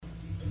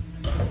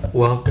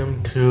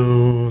Welcome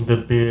to the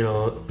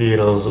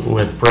Beatles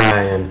with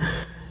Brian.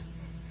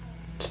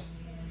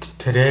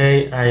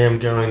 Today I am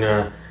going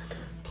to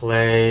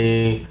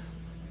play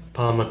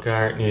Paul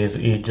McCartney's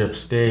Egypt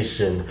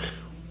Station,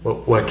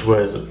 which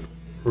was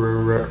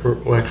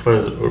released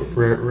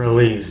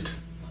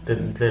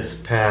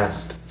this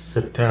past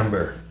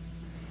September.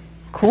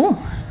 Cool.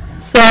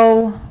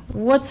 So,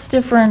 what's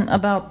different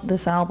about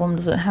this album?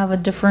 Does it have a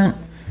different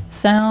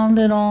sound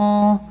at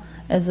all?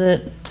 Is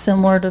it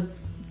similar to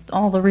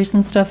all the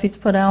recent stuff he's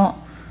put out?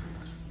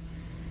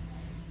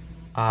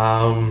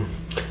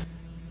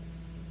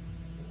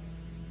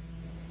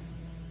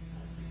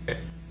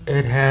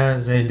 It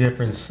has a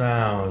different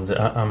sound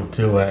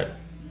to it.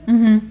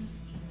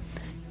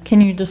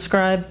 Can you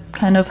describe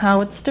kind of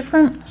how it's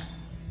different?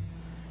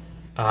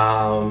 There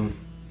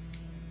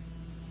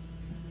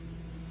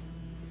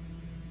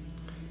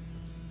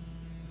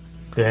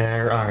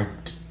are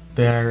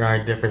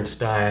different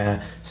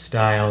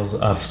styles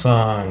of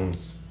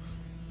songs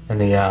in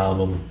the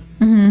album.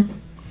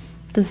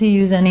 Does he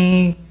use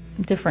any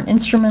different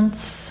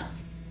instruments?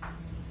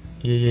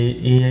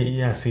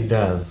 Yes, he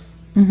does.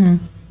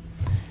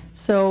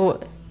 So,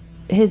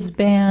 his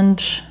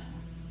band,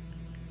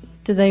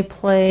 do they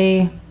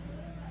play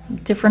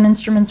different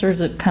instruments, or is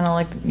it kind of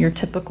like your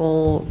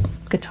typical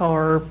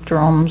guitar,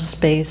 drums,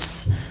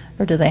 bass,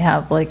 or do they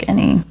have like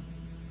any,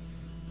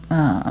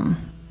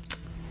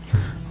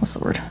 what's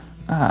the word?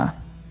 I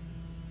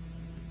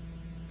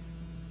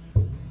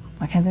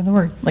can't think of the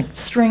word. Like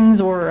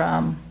strings or,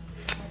 oh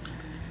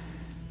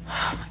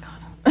my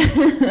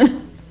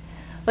god.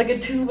 Like a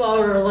tuba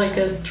or like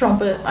a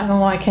trumpet. I don't know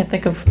why I can't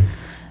think of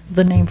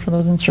the name for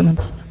those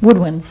instruments.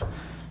 Woodwinds.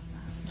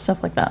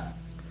 Stuff like that.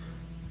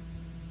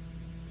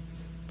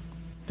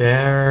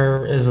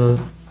 There is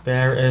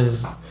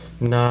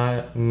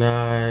not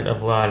a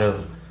lot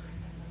of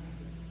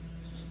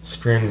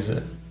strings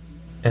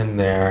in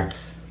there,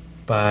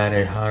 but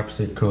a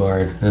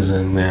harpsichord is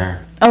in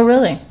there. Oh,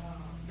 really?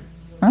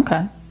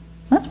 Okay.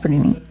 That's pretty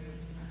neat.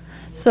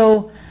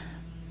 So,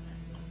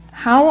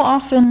 how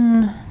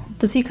often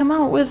does he come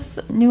out with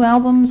new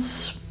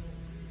albums?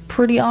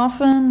 Pretty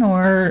often,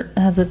 or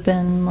has there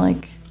been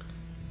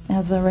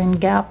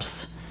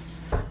gaps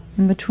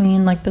in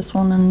between, like this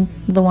one and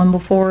the one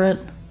before it?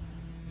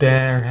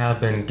 There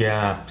have been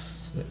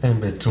gaps in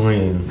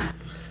between.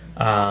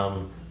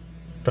 The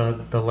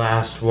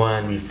last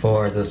one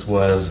before this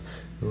was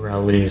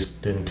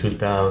released in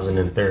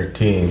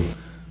 2013.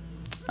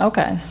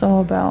 Okay, so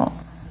about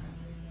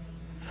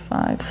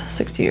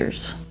 5-6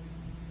 years.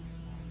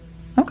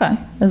 Okay,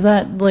 is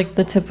that like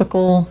the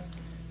typical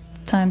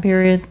time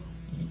period?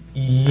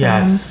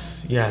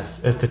 Yes,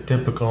 it's the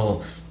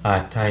typical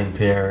time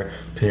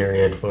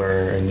period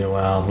for a new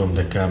album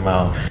to come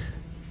out,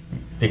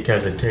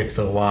 because it takes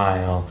a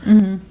while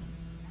to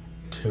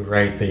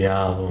write the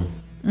album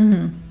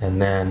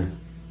and then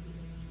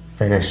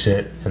finish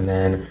it and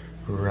then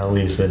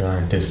release it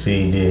onto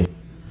CD.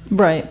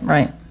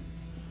 Right.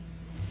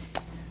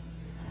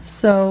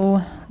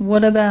 So,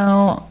 what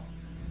about,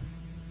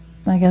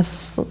 I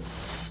guess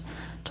let's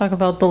talk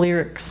about the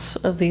lyrics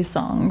of these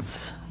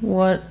songs.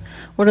 What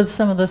are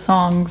some of the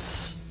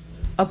songs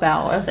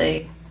about? Are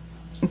they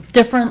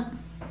different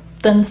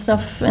than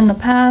stuff in the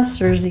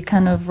past, or is he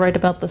kind of write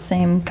about the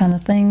same kind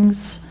of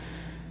things?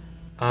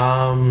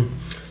 Some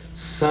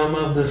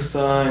of the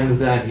songs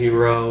that he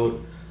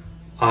wrote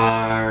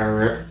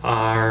are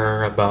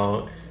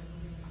about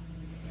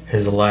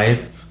his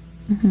life.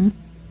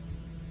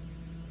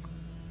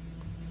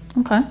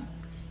 Okay.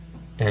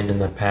 And in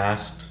the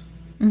past.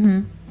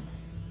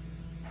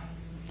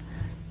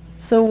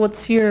 So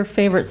what's your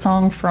favorite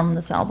song from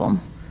this album?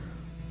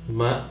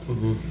 My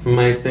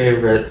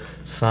favorite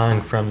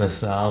song from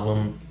this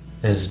album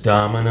is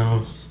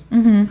Dominoes.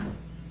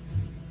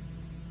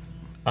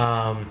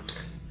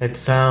 It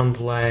sounds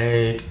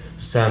like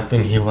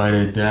something he would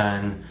have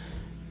done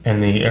in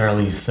the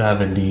early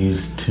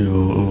 70s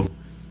to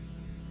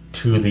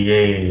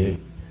the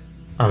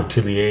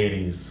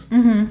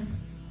 80s.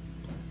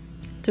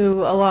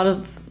 Do a lot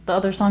of the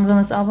other songs on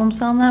this album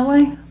sound that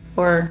way?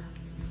 Or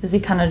is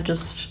he kind of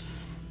just,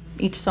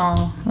 each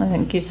song, I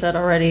think you said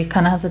already,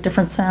 kind of has a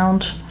different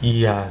sound?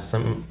 Yes,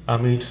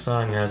 each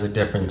song has a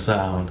different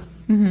sound.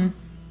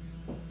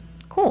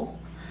 Cool.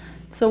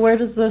 So where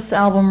does this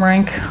album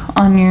rank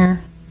on your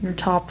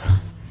top?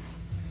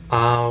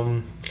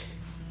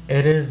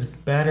 It is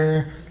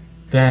better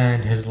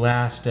than his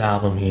last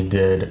album he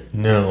did,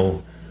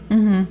 New,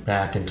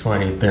 back in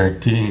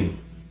 2013.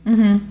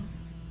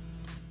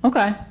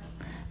 Okay.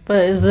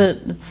 But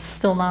it's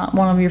still not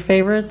one of your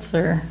favorites,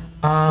 or?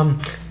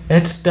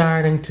 It's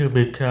starting to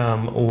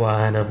become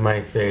one of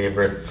my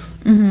favorites.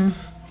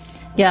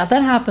 Yeah,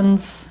 that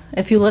happens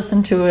if you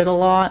listen to it a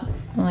lot,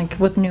 like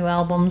with new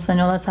albums. I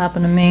know that's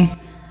happened to me,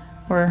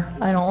 where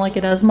I don't like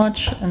it as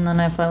much, and then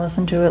if I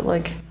listen to it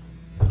like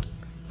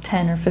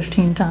 10 or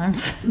 15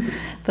 times,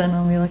 then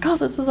I'll be like, oh,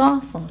 this is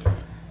awesome.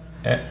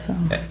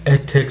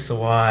 It takes a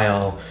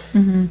while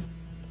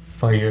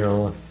for you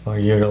to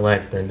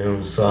like the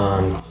new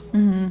songs.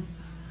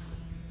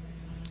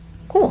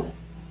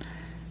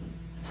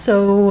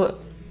 So,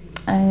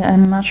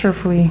 I'm not sure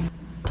if we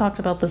talked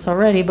about this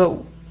already, but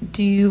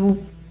do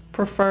you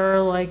prefer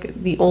like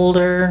the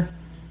older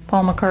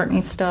Paul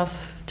McCartney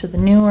stuff to the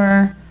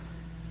newer?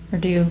 Or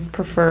do you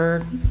prefer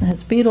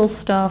his Beatles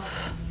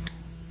stuff?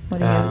 What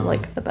do you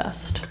like the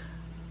best?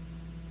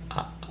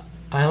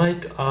 I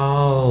like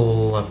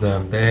all of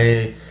them.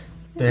 They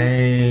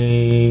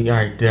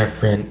are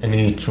different in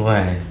each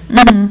way.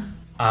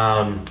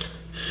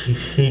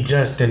 He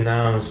just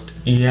announced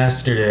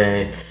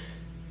yesterday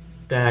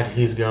that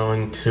he's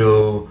going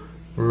to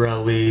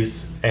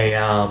release a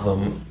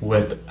album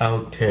with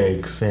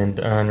outtakes and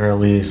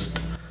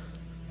unreleased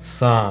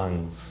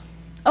songs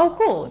Oh,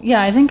 cool.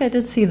 Yeah, I think I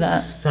did see that.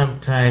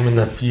 sometime in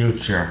the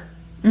future.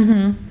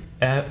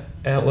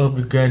 It will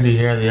be good to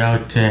hear the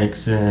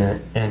outtakes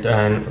and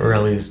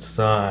unreleased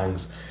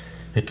songs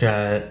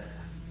because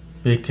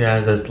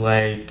it's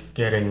like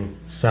getting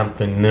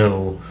something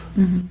new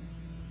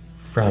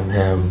from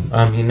him.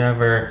 He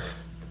never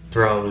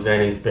throws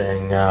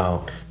anything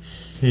out.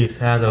 He's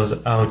had those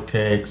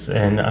outtakes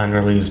and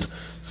unreleased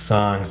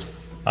songs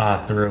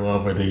through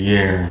over the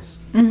years.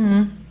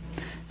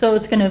 So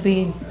it's going to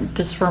be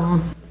just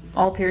from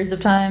all periods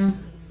of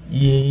time?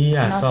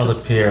 Yes, Not all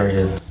just- the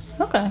periods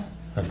Okay,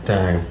 of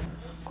time.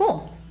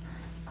 cool.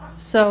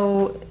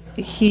 So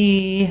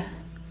he,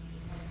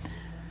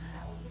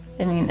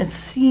 I mean, it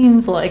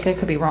seems like, I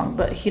could be wrong,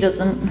 but he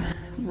doesn't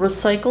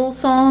recycle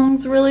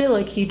songs really.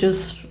 Like he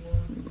just,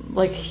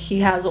 like he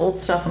has old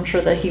stuff I'm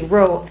sure that he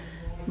wrote,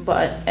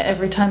 but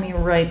every time he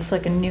writes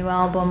like a new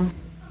album,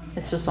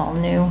 it's just all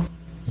new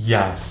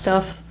Yes.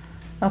 stuff.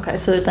 Okay,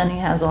 so then he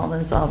has all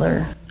those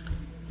other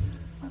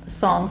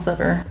songs that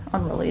are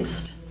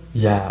unreleased.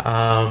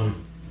 Yeah.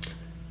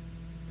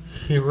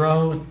 He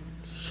wrote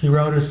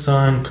a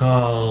song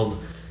called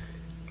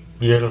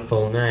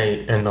 "Beautiful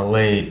Night" in the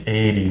late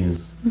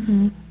 '80s,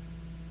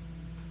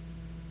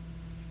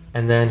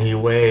 and then he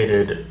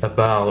waited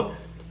about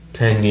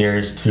 10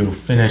 years to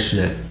finish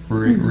it,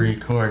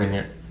 recording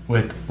it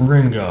with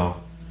Ringo.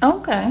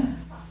 Okay.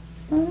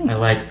 I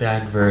like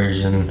that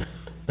version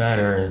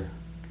better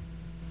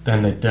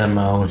than the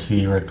demo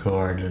he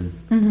recorded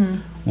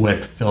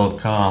with Phil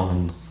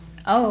Collins,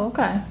 Oh,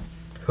 okay.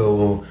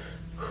 who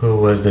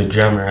was the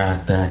drummer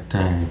at that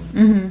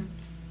time.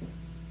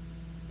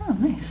 Oh,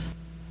 nice.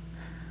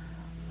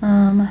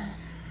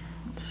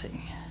 Let's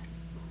see.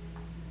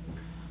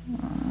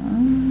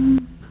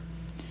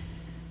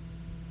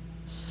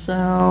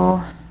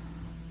 So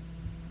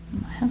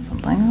I had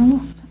something I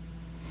lost it.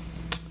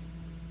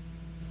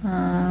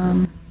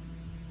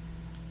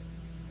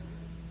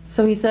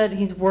 So he said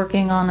he's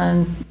working on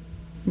a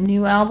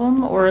new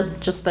album, or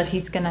just that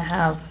he's gonna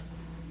have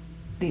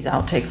these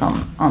outtakes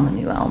on the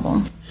new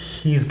album?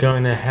 He's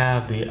going to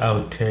have the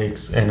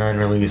outtakes and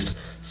unreleased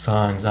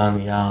songs on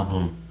the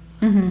album.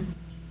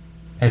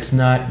 It's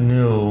not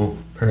new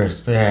per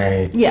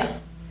se. Yeah.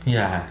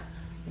 Yeah.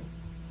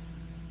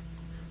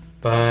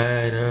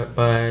 But it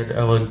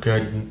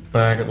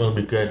will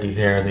be good to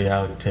hear the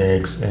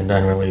outtakes and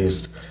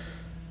unreleased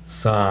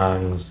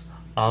songs.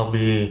 I'll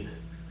be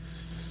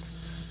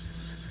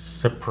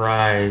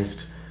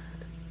surprised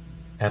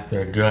if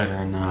they're good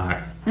or not.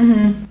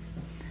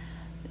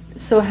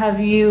 So have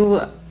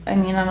you, I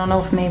mean, I don't know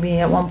if maybe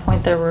at one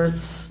point there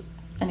was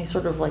any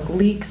sort of like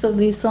leaks of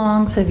these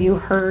songs. Have you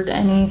heard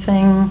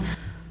anything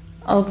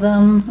of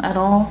them at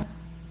all?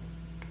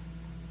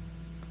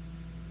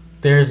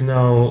 There's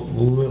no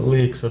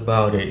leaks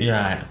about it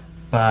yet,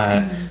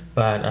 but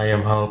I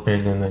am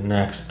hoping in the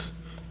next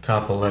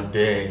couple of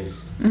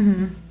days.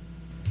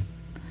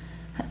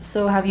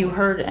 So have you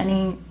heard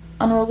any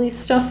unreleased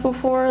stuff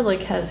before?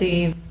 Like has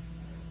he,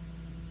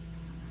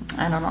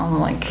 I don't know,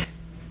 like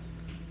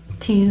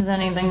teased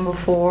anything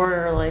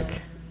before, or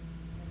like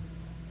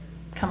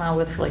come out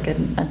with like a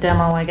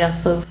demo, I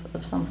guess, of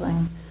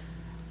something?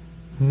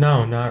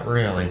 No, not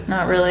really.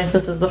 Not really.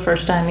 This is the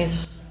first time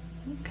he's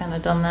kind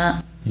of done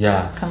that,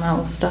 Yeah, come out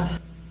with stuff.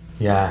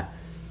 yeah.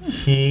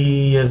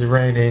 He is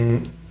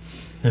writing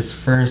his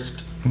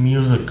first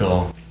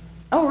musical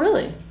Oh,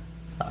 really?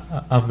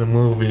 of the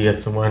movie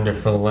It's a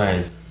Wonderful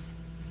Life.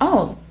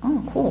 Oh,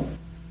 cool.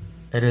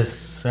 It is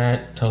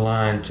set to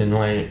launch in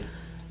late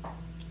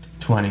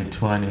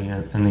 2020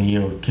 in the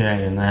UK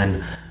and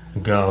then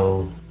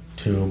go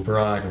to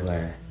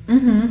Broadway.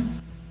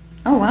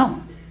 Oh, wow.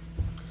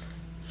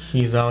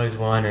 He's always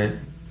wanted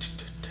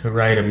to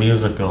write a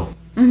musical.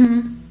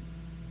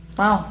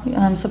 Wow,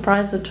 I'm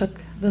surprised it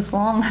took this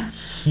long.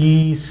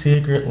 He's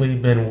secretly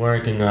been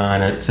working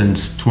on it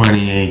since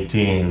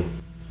 2018.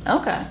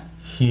 Okay.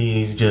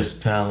 He's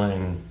just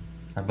telling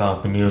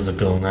about the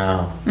musical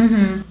now.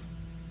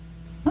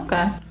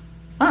 Okay.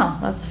 Wow,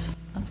 that's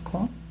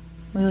cool.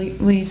 Will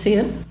you see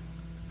it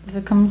if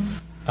it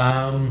comes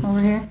over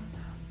here?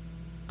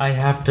 I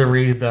have to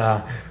read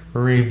the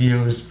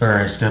reviews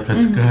first if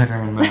it's good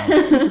or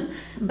not.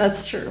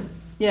 That's true.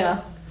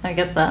 Yeah, I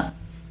get that.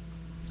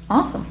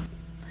 Awesome.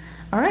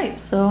 All right,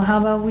 so how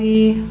about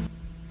we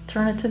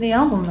turn it to the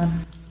album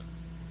then?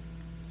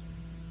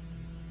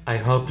 I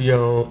hope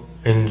you'll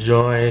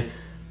enjoy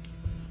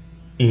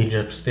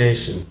Egypt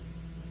Station.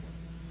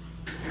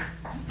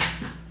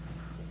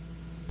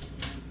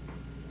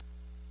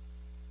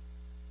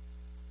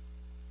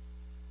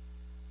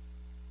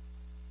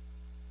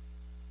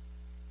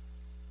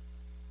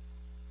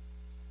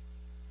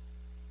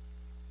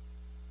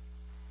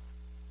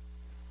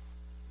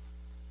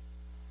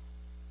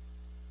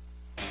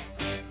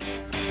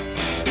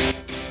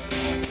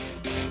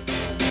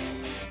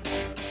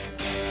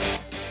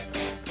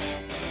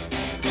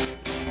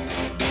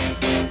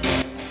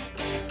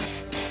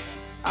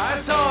 I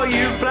saw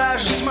you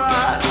flash a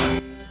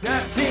smile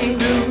that seemed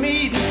to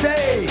me to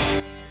say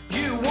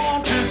you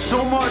wanted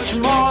so much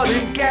more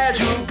than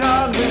casual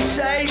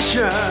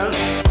conversation.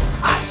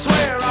 I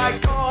swear I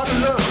caught a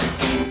look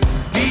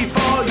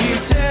before you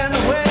turned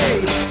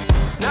away.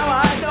 Now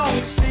I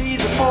don't see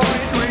the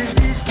point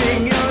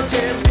resisting your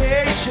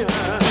temptation.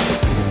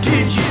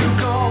 Did you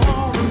come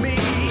on to me?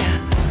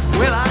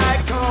 Will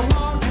I come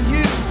on to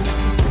you?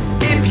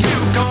 If you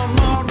come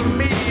on to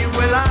me,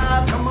 will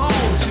I come on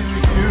to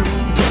you?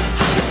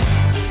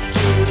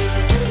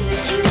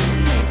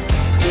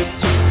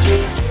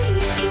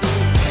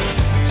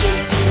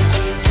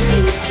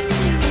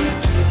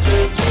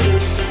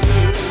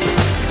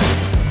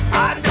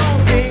 I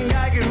don't think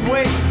I can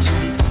wait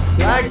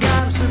like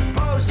I'm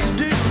supposed to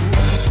do.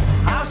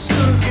 How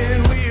soon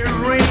can we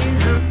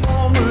arrange a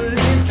formal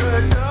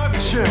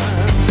introduction?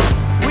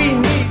 We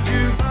need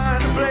to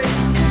find a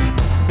place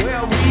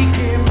where we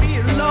can be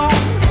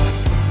alone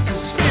to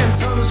spend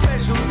some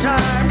special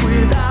time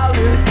without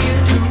an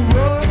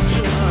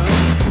interruption.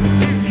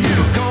 If you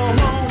come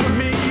on to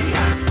me,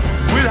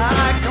 will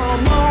I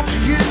come on to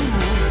you?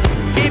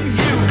 If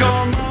you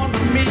come on to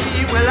me,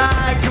 will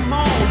I come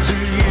on to you?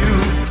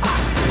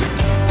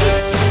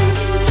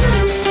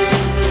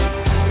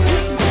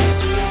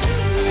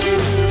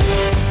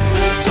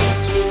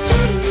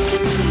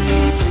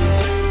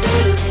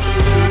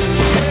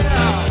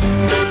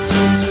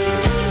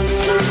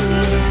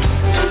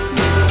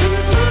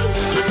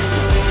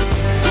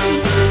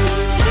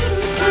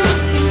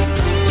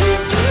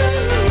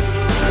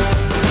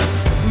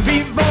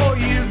 Before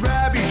you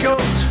grab your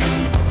coat,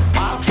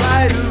 I'll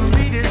try to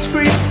be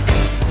discreet.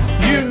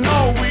 You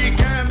know we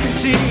can be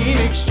seen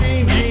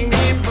exchanging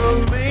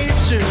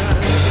information.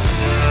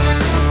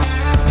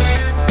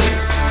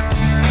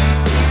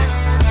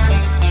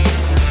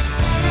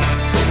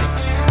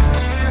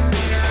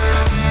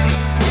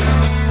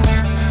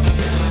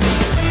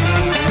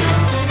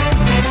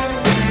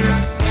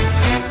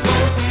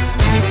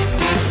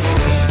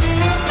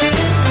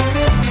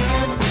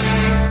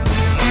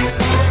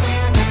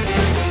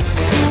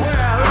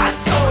 Well, I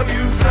saw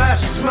you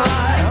flash a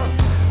smile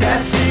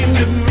that seemed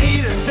to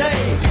me to say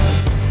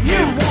you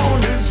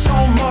wanted so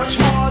much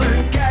more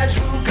than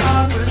casual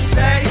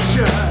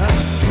conversation.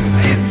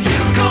 If you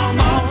come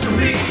on to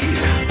me,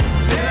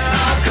 then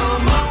I'll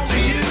come on to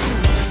you.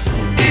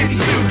 If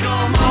you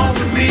come on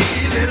to me,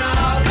 then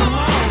I'll come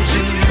on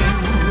to you.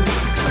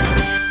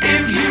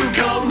 If you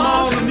come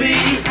on to me,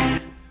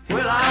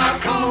 well, I'll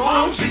come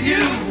on to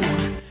you.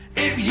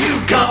 If you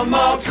come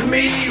on to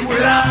me,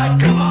 will I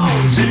come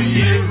on to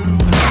you?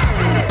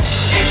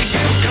 If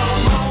you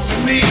come on to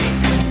me,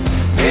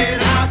 then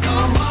I'll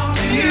come on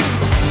to you.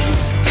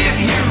 If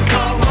you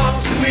come on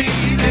to me,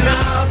 then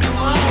I'll come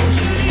on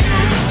to you.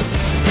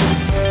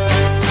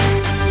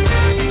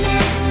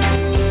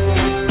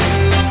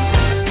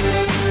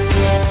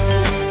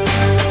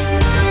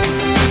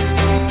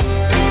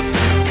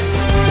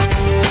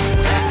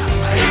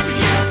 If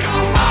you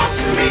come on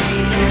to me,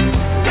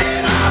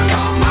 then I'll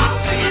come on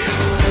to you.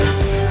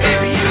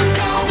 If you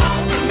come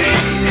on to me,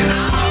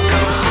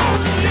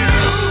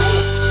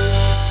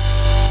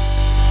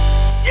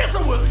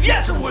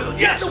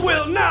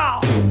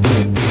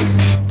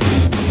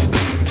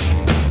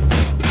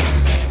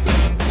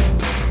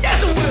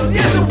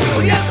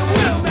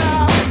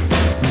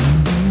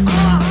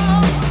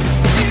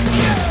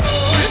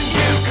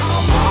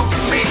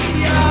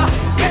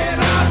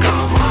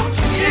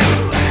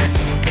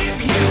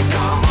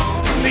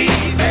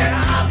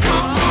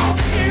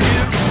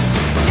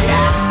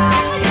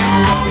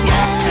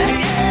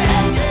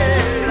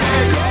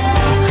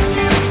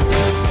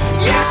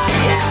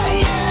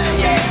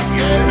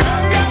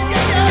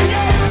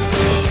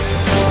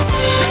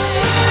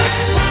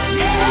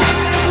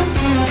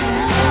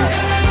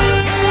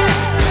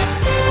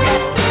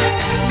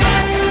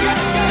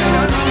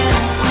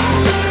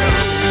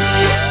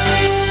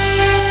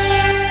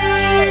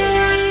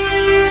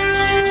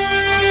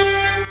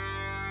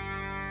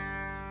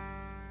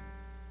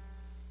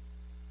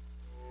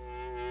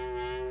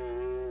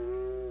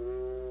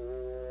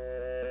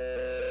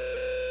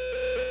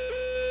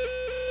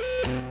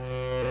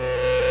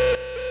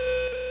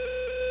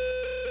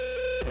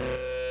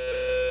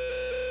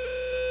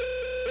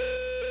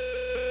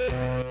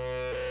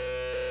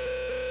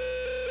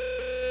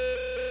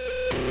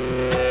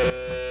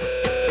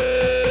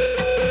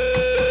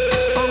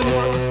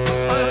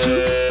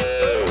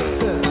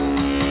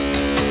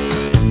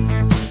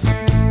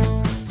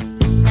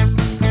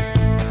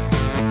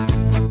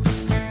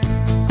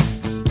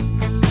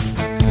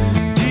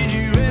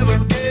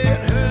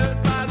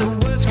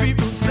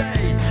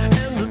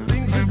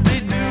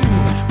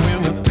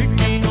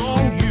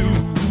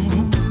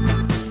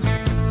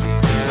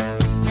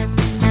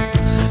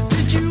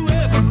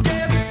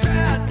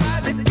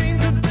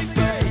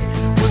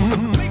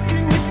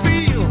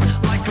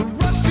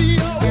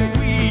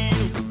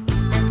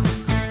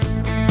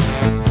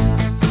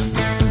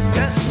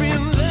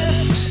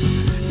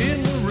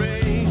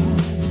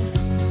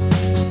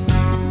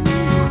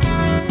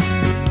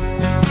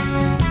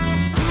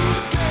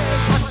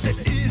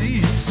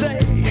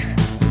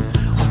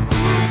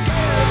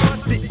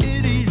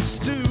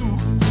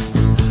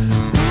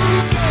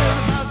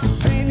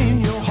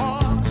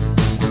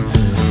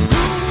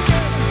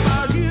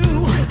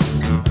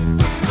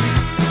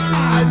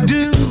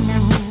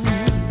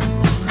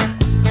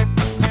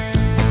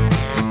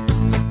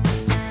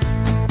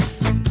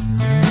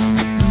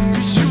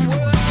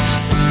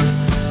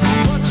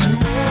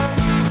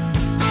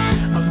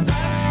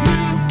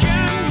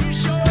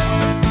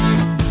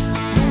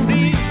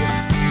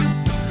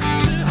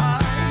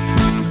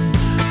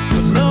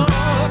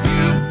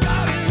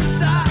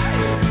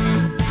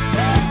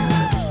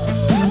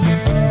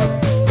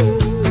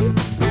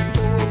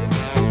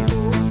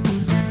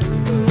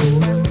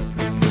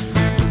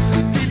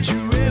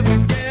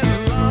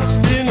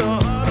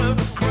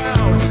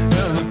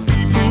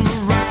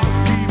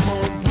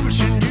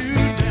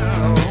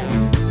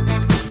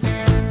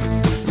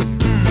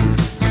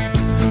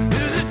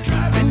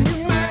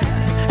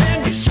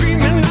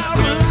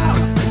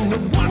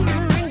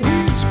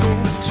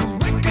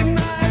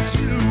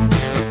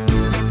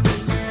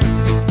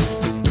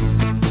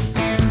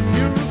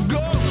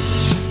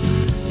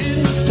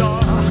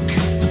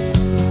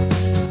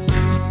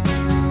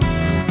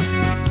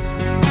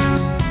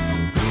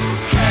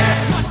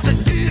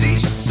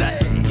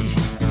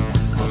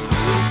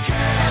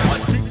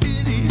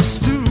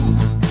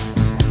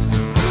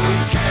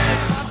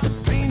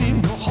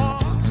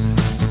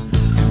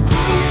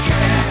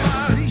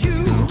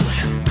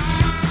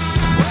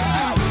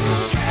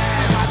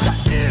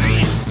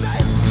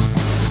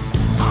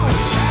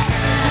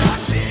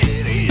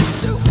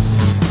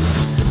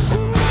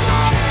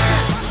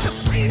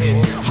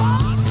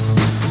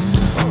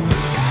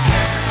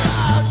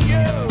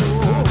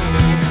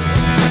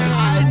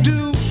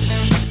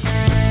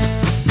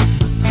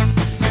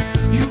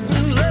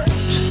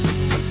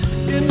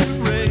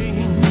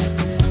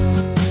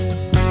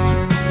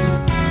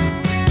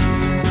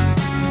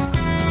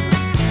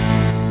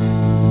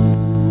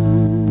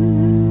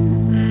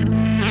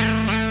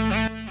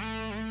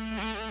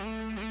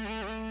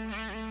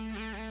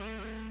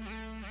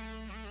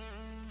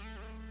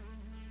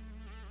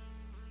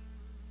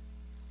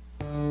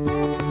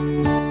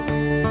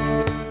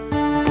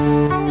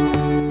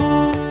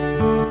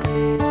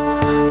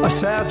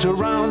 walked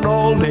around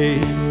all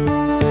day.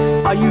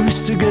 I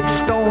used to get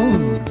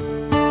stoned.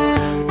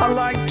 I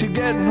like to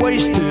get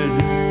wasted.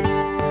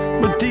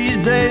 But these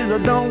days I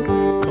don't,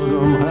 'cause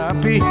I'm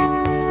happy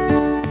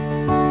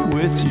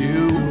with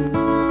you.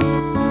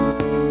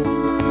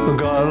 I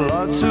got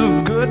lots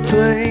of good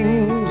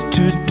things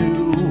to do.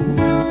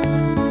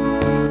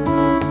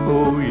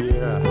 Oh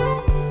yeah.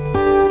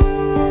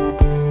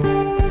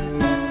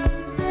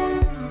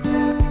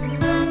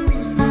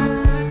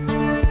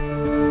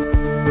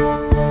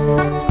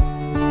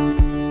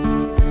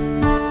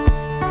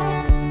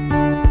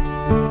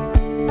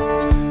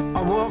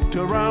 I walked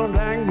around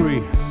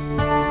angry.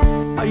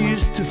 I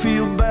used to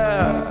feel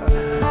bad,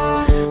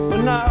 but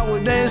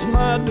nowadays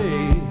my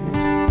day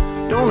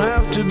don't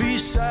have to be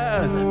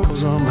sad,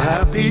 'cause I'm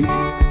happy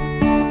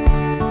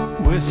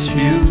with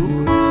you.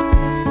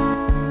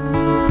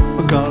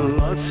 I got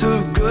lots of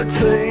good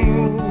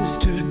things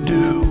to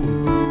do.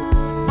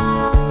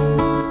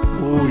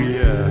 Oh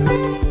yeah.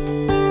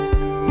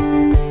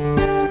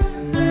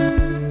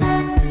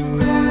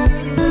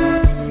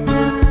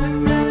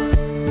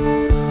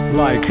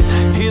 Like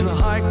hear the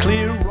high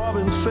clear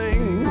robin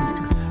sing,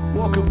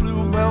 walk a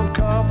bluebell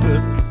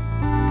carpet,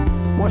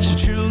 watch the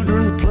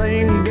children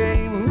playing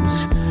games,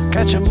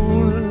 catch a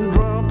moon and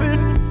drop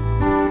it,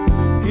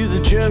 hear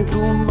the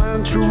gentle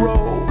mantra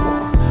roll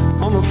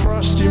on a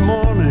frosty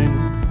morning,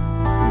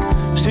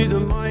 see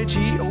the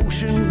mighty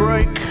ocean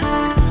break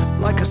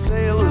like a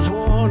sailor's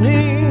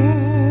warning.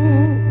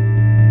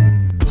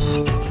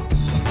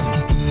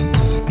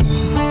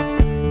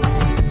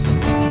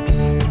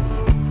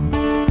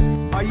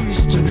 I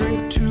used to drink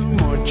too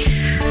much,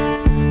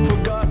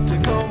 forgot to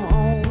come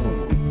home.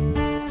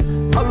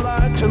 I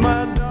lied to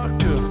my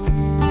doctor,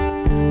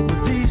 but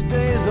these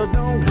days I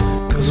don't,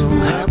 'cause I'm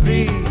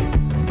happy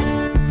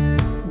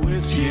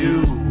with you.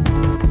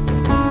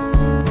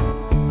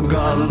 I've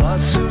got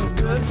lots of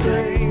good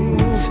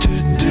things to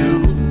do.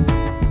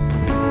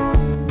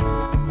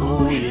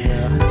 Oh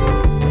yeah.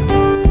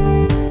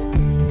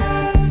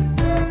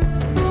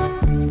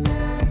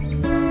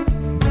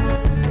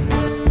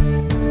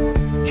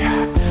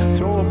 Yeah,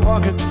 throw a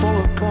pocket full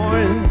of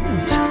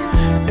coins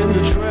in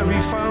the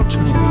Trevi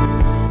fountain.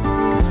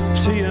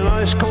 See an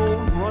ice cold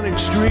running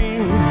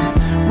stream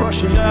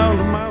rushing down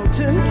the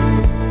mountain.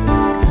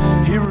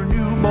 Hear a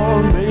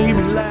newborn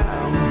baby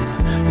lamb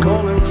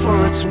calling for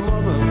its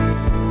mother.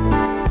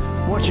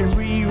 Watching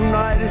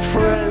reunited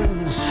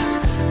friends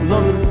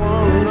loving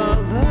one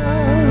another.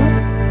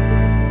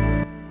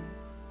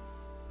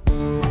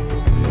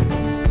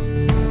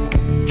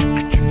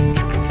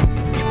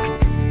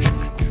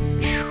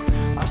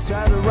 I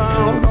sat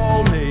around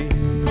all day.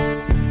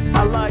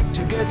 I like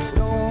to get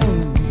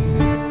stoned.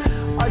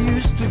 I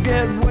used to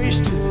get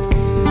wasted,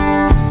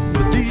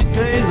 but these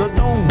days I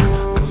don't,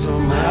 'cause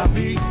I'm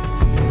happy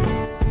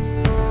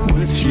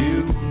with you.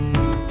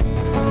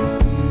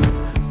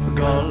 I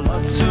got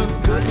lots of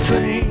good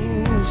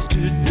things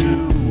to do.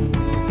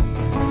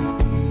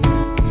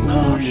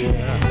 Oh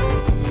yeah.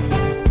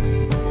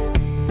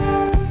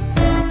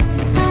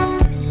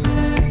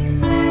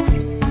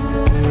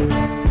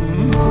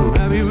 I'm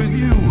happy with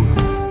you.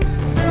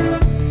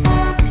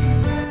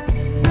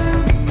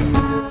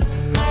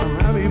 I'm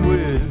happy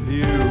with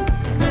you.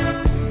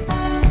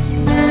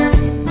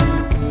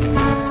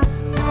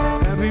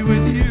 Happy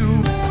with you.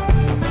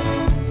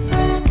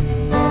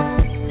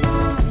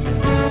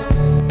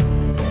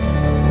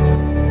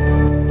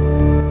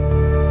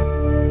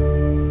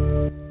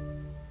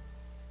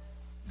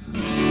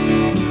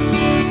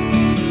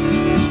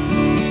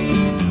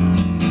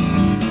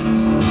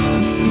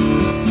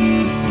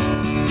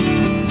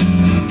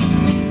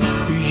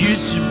 You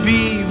used to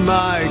be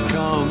my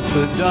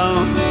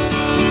confidant,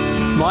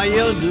 my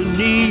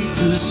underneath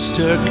the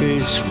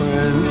staircase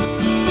friend.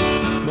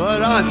 But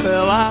I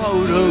fell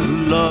out of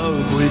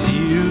love with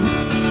you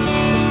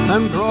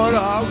and brought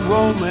our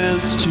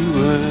romance to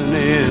an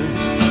end.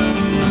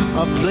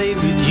 I played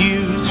with you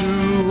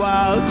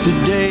throughout the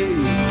day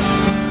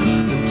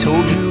and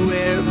told you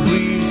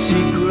every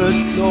secret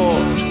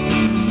thought.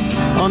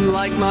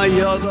 Unlike my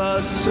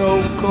other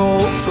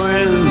so-called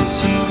friends,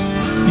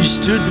 you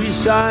stood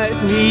beside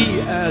me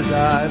as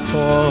I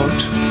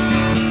fought.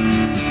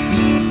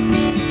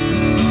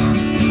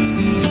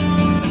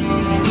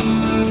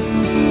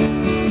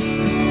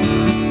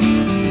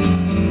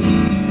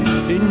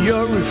 In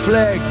your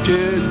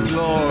reflected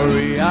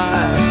glory,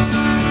 I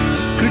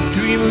could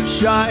dream of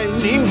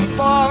shining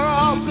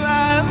far-off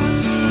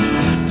lands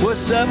where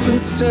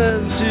serpents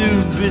turn to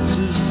bits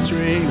of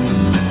string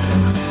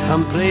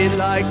and played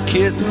like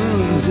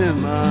kittens in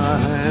my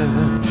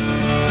hand.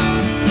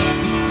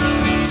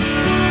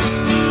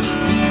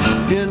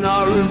 In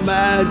our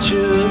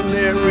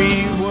imaginary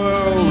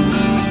world,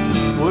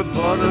 where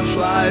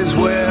butterflies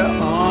wear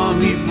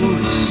army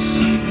boots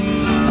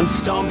and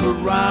stomp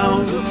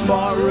around the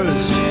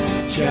forest,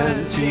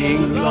 chanting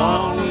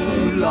long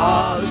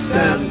lost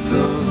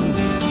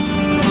anthems,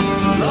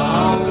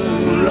 long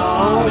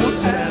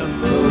lost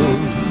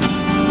anthems.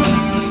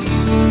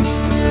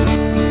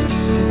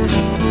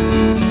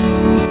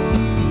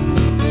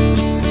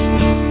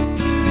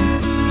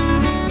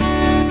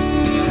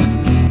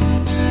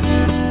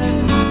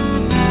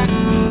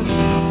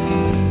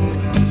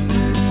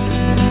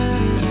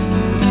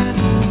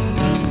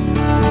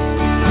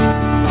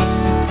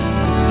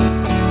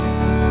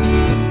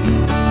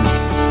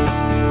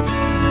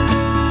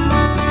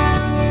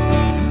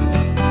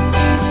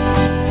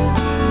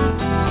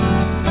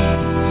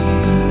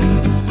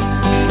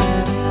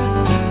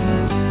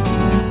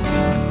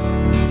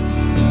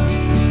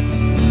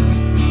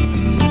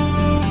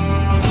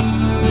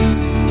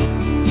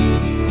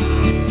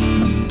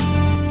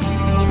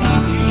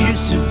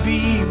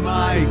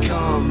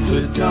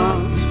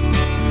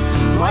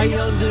 my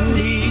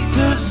underneath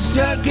the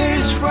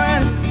staircase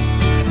friend.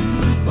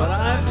 But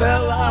I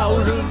fell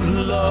out of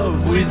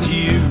love with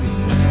you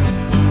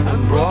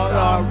and brought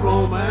our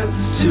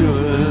romance to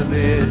an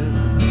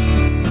end.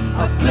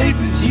 I played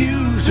with you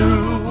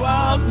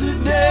throughout the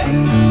day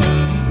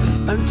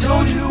and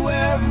told you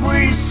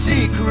every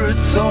secret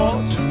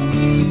thought.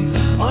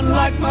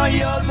 Unlike my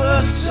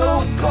other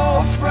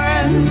so-called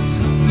friends,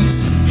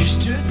 you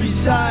stood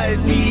beside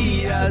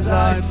me as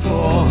I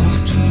fought.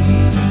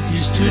 You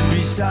stood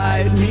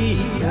beside me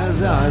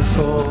as I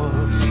fought.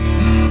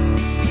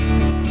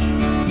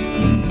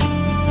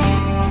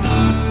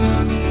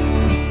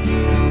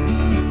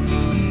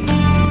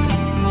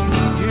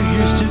 You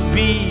used to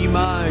be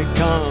my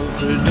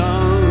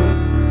confidant.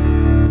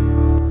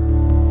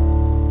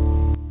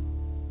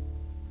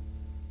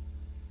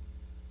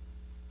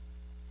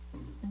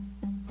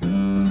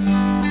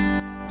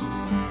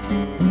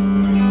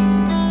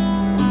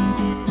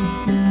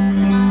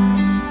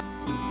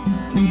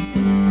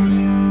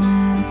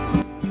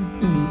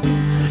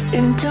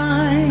 In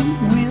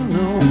time we'll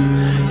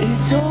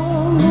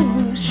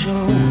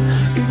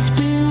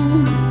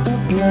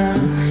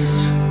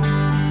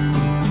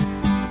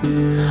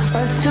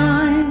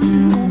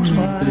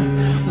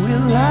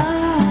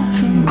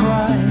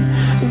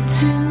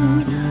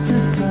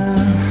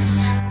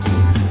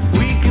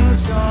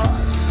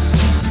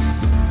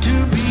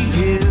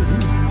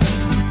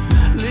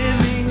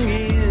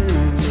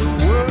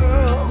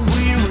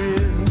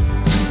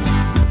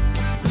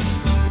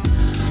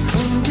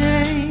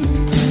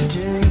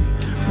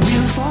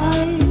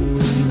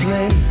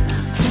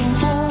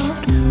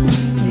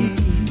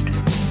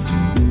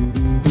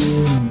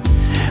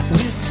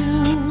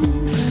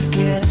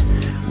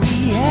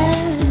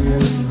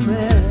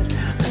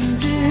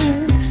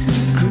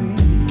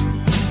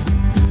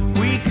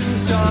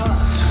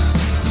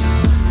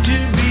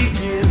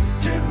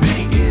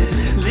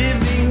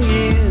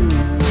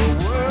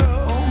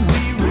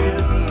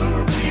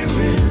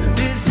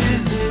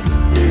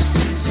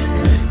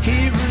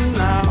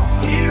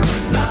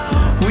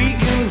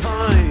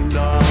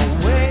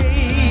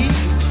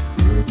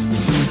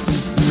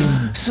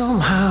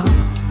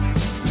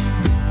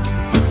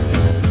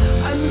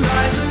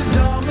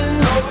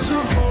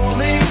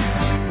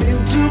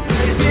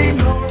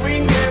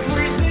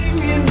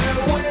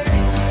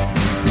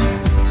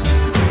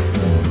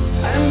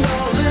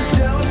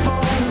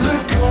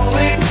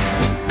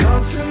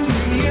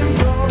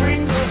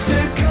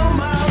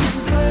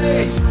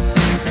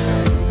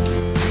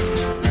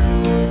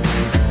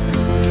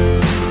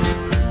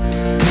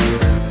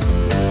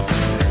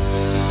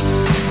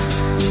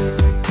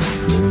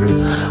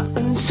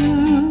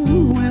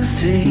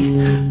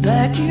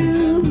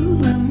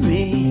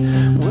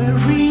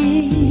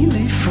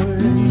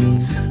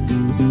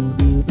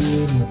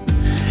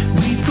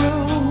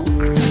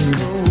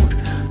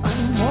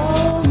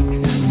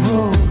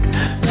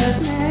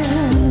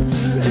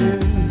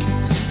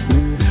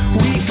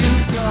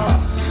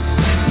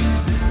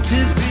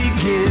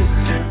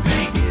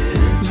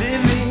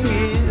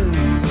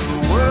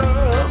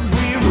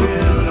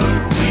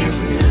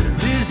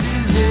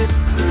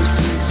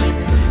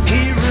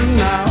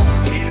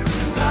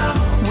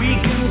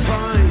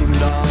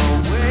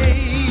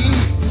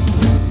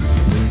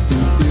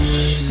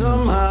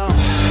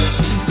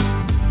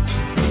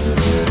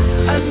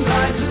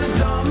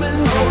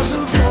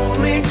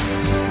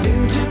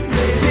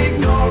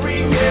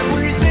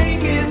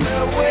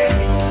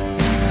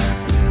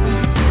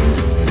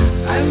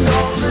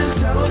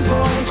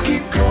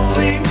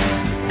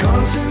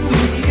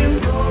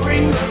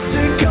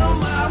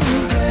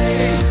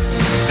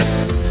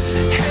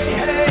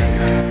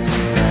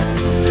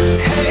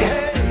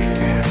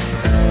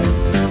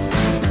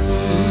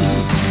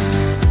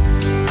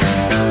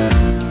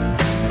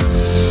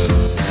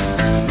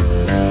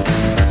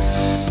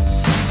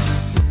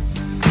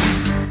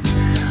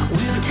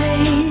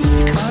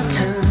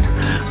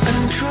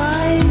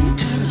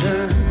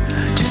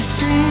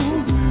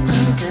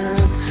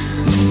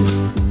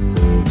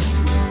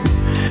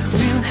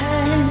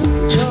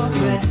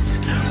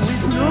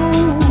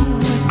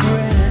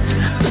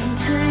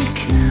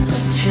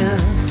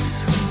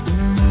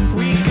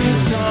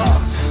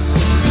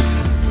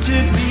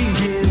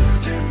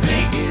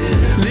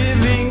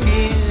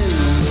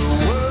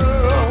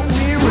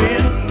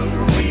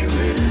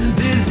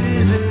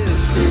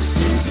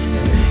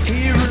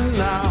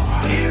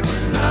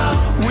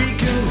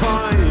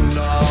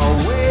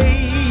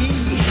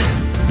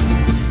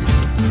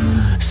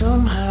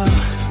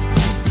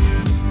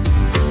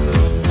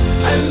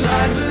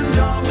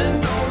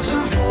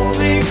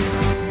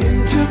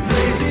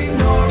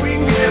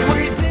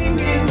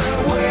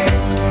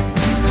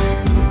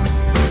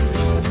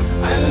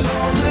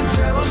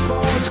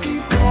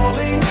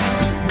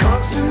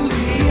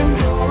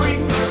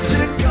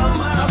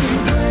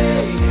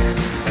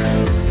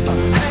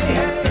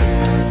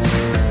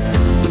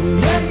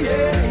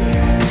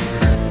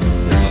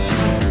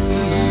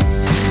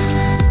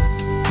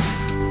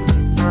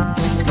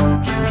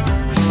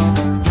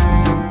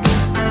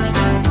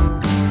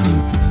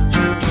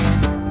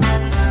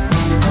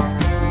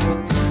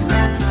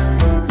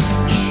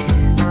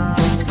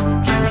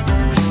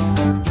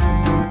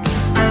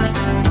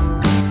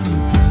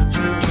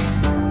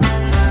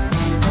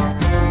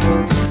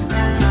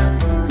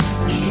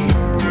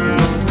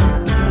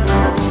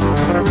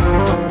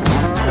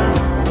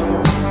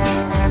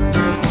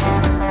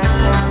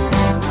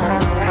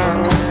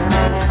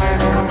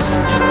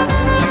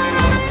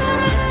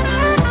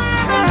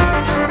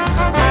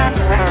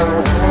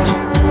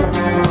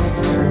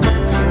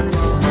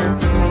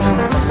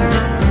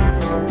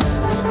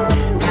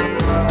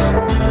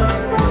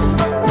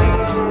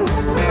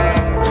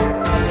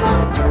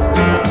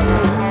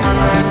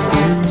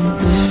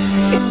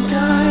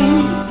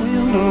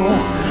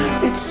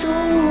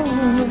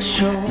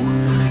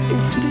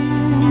It's been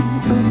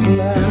a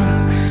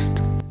blast.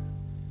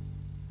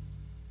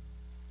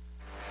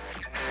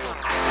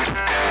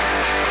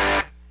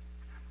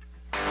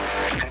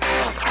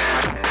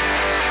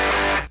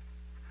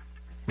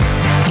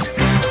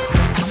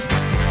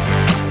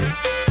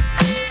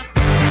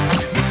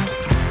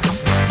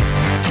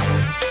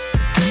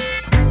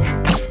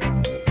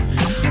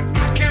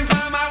 I can't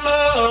find my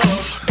love,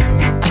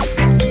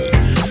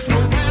 no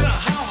matter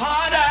how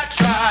hard I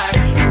try.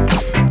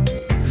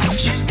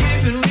 She's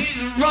giving me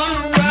the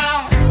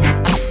runaround,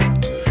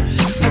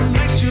 that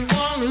makes me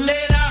wanna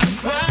lay down and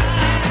cry.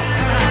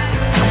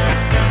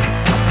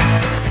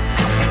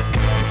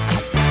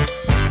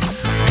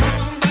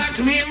 Come back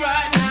to me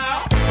right now,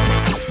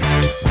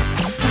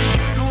 'cause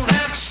you don't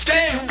have to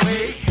stay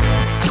away.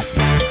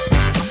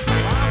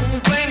 I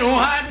won't play no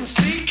hide and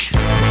seek.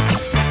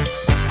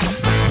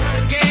 It's not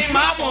a game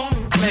I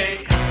wanna play.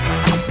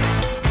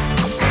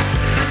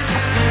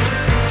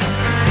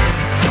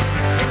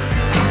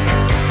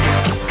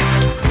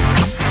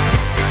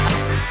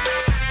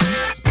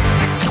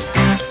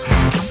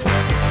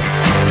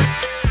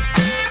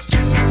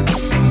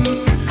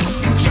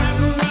 I'm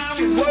traveling around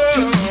the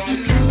world,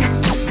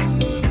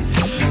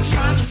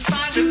 trying to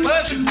find your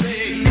perfect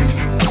babe.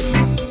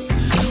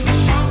 I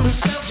found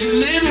myself a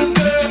little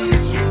girl,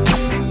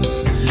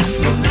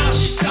 but now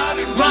she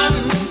started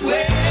running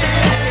away.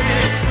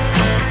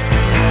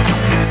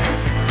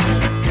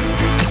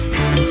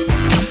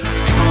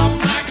 Come on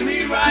back to me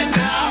right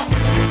now.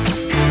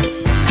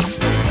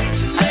 Don't wait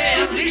till they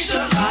unleash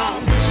the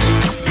hounds.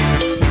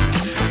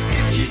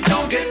 If you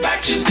don't get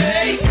back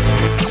today,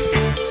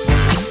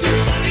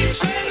 they'll find you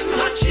trying to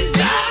hunt you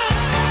down.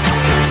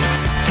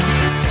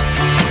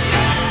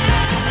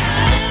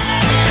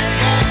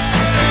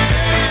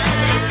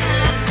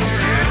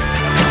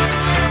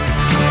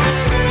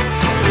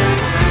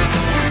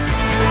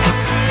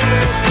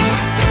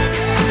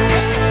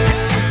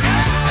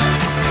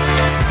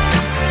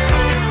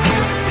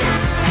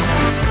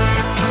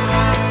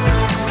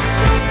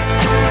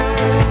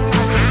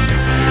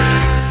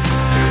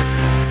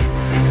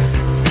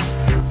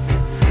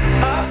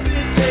 I've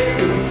been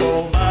taken for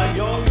my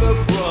younger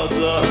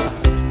brother.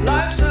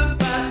 Life's a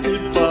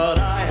basket, but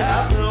I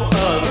have no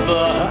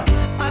other.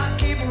 I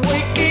keep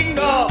waking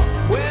up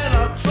when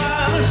I'm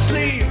trying to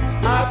sleep.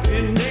 I've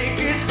been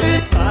naked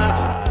since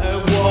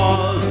I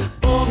was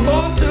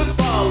born to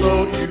follow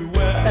you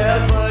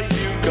wherever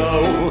you go.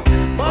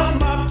 But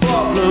my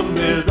problem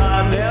is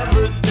I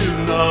never do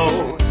know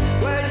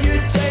where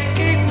you're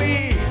taking me.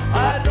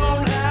 I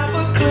don't have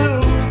a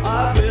clue.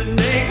 I've been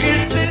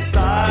naked since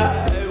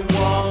I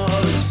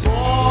was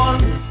born.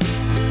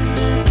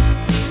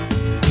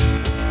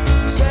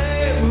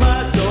 Save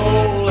my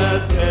soul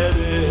and set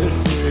it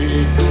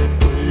free,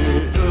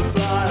 free to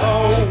fly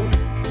home.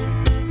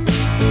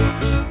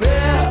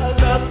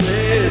 There's a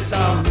place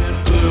I'm meant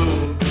to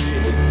be,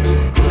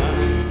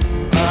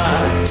 my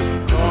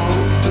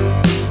home.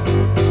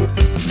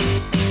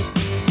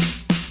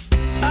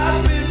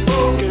 I've been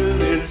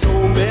broken in so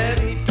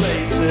many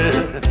places,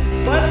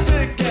 but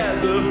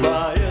together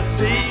by a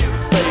sea of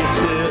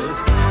faces.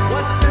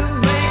 What to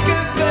make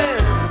of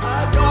them,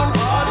 I don't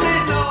hardly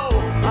know.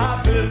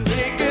 I've been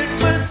naked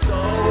for so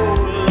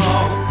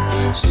long,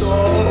 so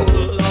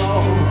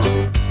long.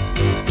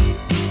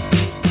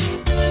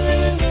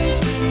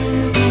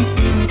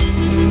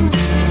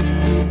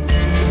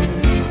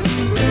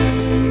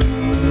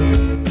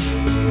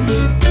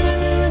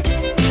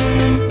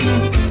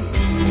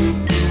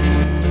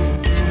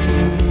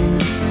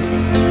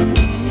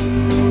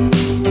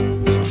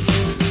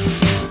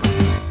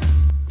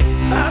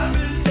 I've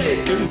been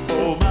taken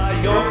for my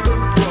younger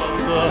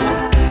brother.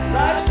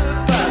 Life's a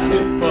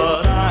basket,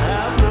 but I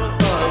have no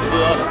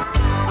other.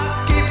 I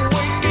keep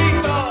waking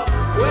up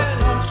when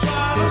I'm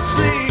trying to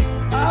sleep.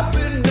 I've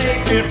been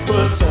naked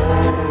for so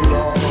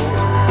long.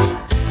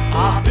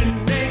 I've been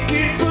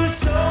naked for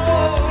so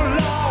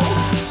long,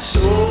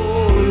 so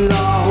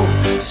long,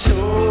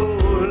 so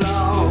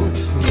long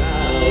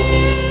now.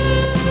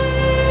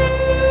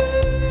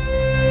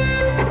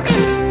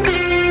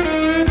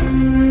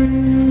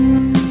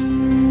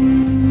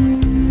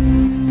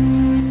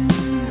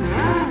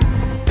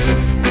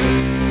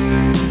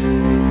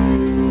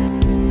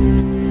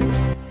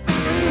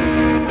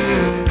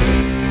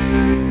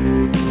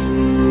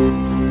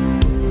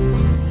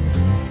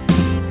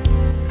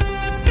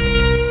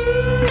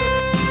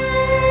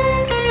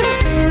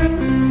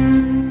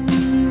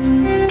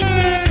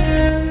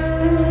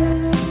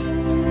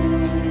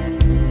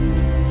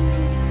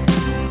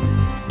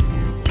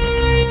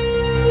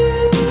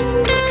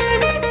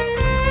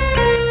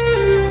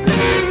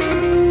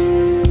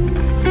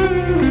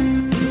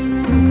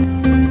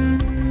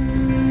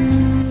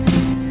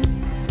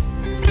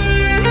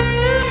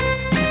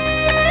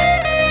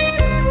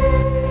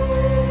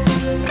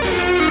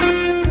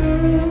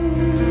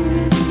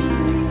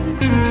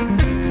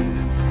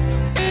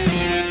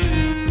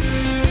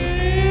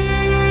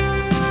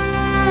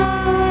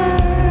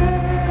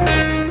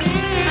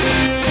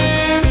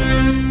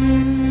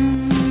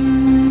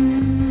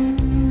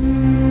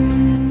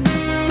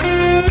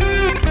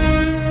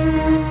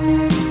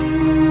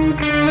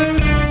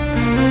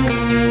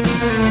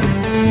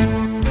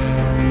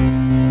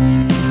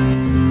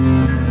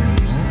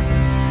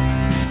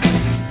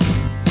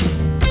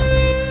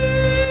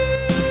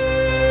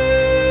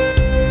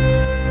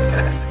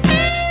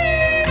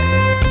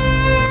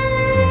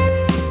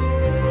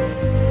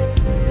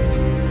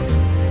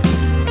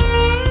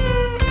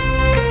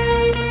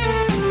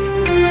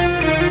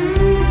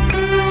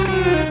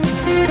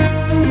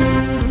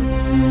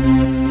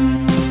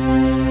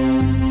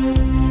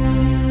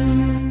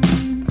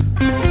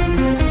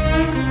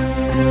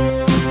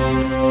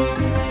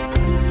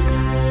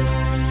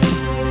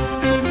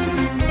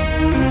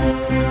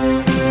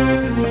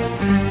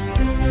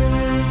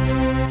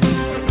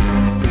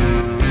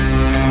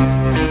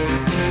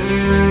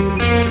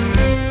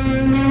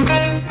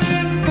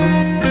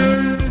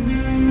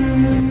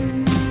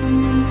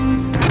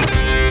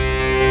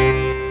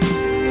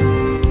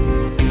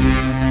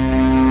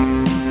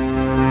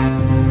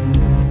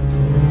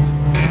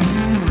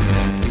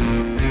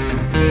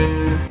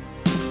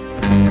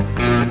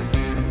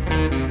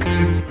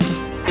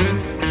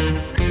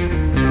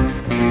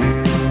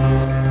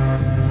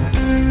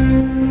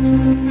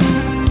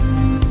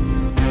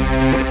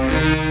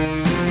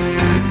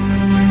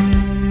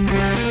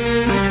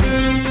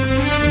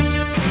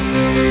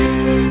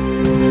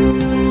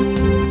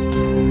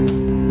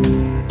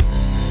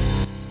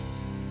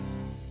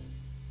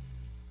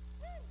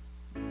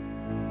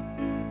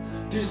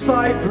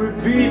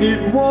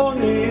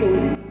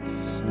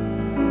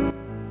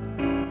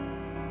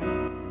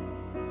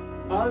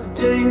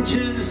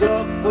 dangers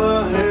up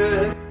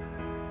ahead.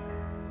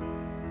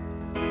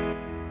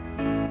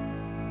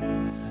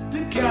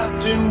 The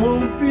captain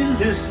won't be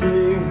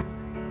listening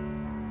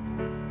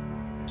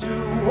to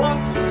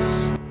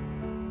what's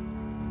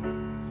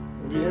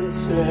being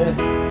said.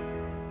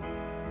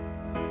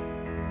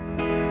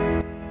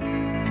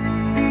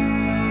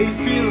 He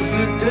feels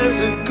that there's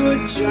a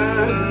good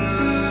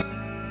chance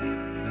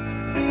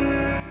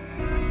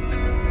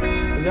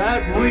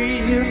that we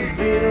have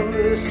been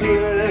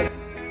misled.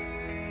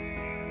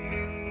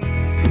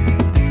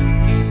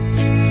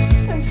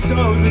 And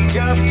so the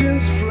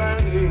captain's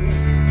planning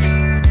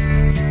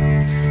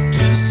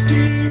to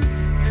steer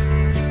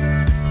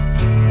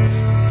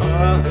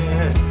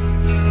ahead.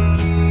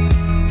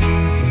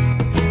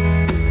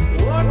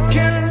 What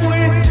can we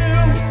do?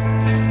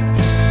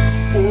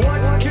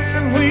 What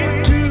can we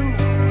do?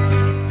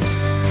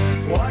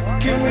 What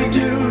can we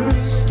do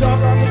to stop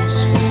this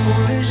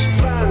foolish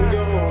plan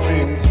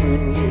going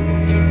through?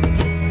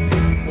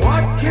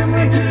 What can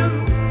we do?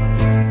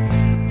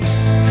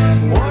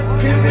 What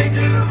can we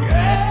do?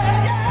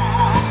 Yeah,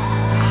 yeah.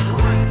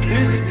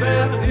 This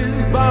man is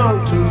bound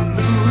to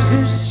lose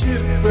his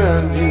ship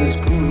and his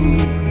crew.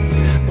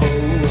 Oh,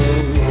 oh,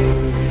 oh.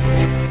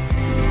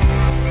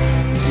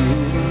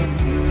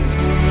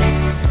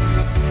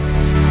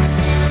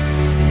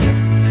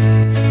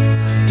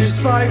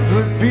 Despite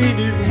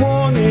repeated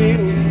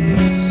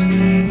warnings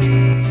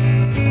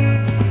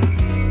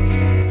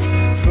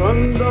from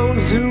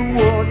those who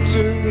want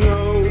to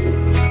know,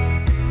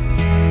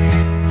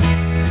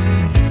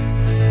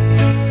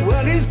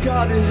 well, he's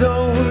got his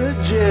own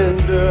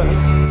agenda,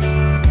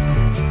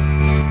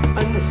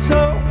 and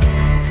so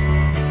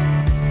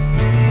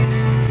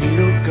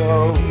he'll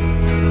go.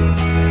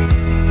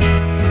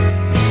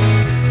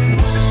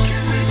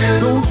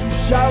 Those who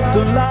shout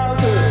the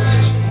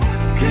loudest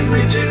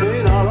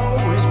may not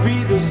always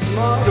be the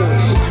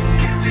smartest,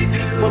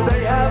 but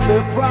they have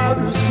their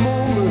proudest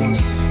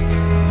moments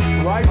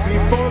right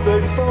before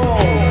they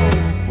fall.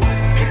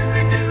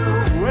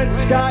 Red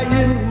sky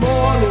in the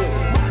morning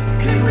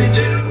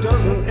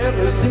doesn't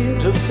ever seem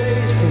to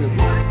face him,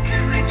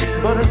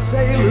 but a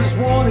sailor's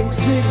warning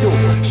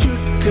signal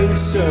should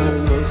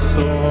concern us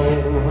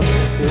all.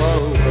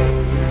 Whoa, whoa.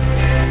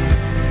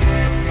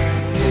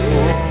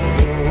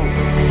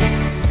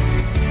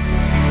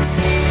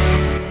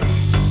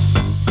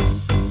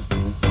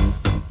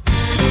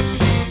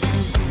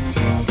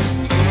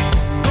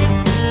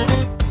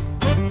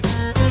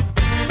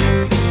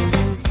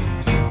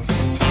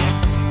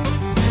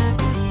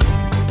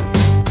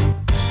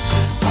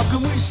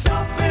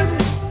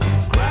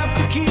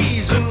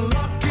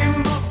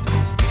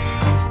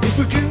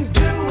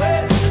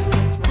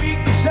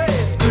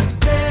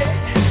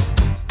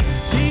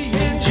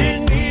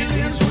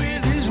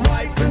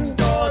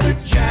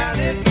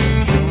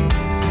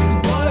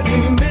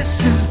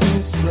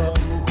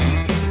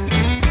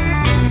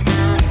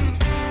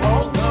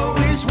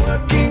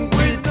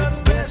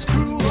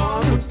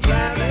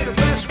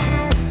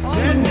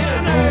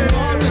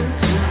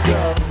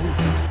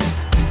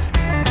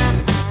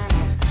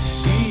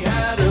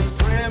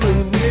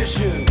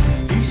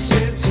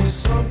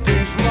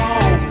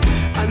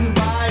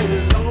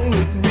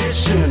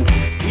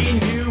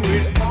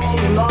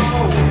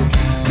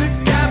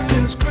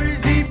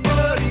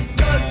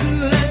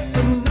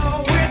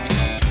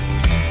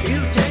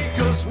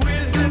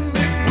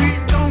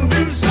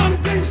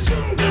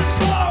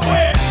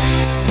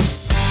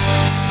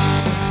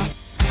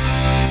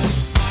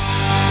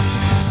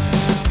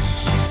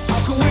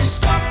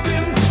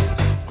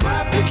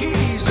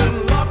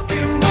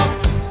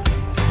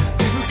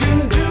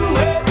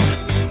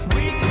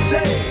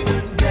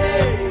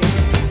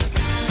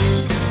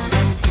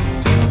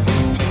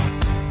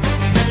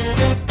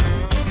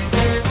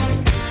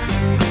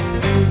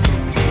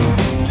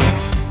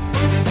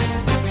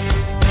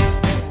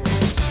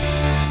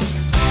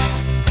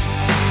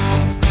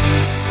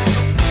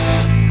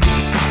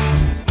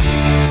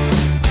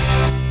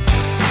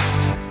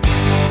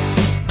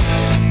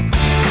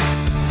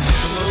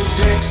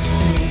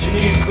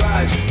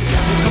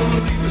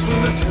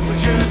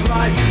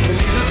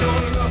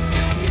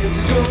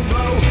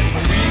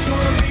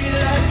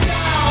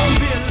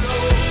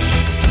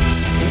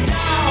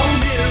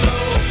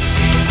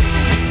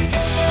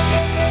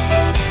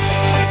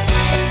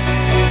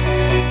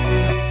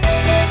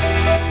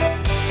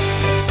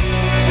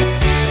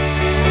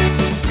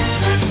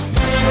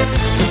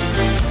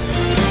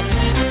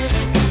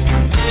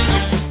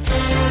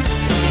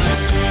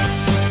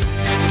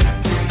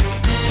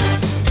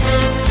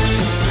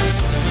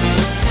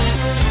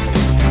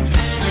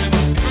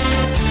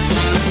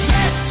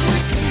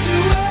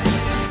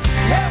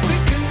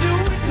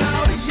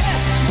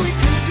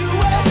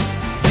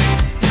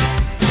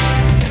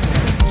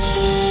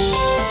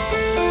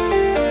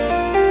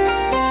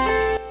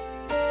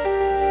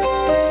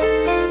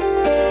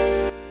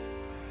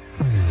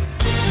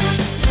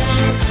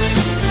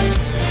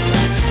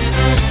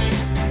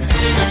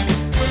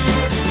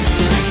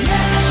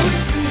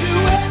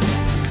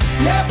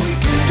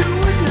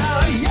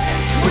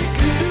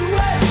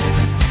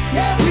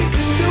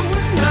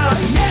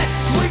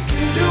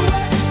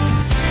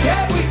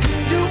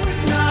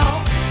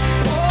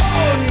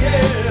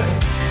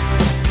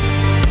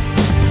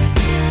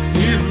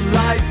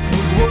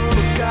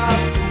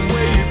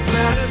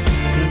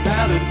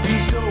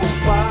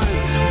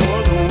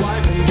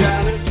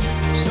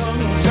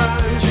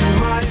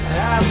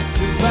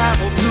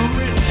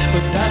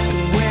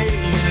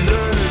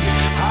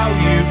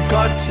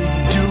 start to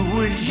do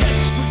it.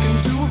 Yes, we can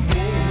do it.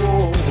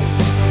 Whoa, whoa.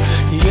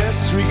 Yes,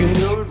 we can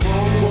do it.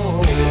 Whoa,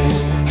 whoa.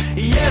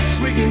 Yes,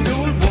 we can do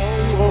it. Whoa,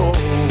 whoa.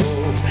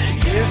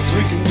 Yes,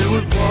 we can do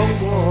it. Whoa,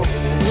 whoa,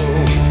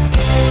 whoa.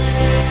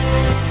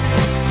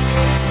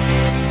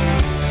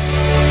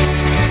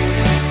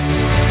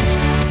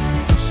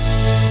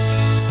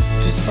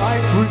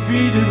 Despite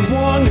repeated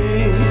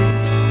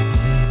warnings,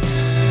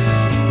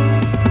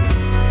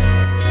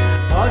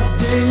 our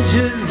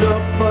dangers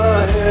up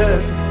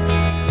ahead.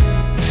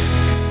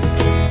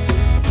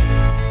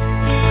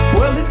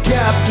 Well, the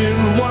captain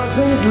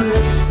wasn't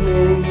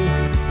listening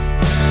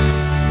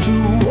to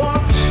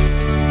what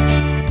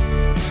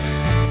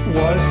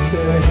was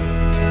said.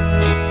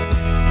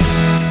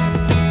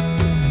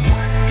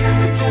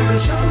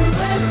 So we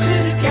went to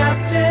the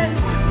captain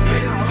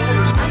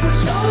and we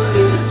told him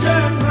to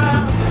turn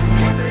round.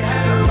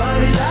 But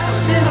he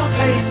laughs in our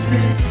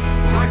faces,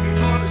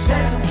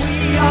 says that we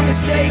are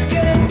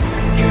mistaken.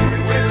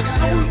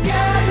 So we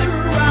gather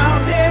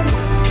around him,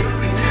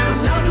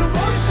 now the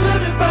ropes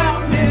that have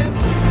bound him,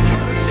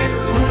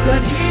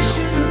 but he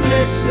shouldn't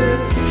listen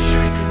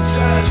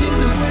to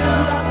the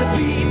will of the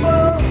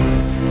people.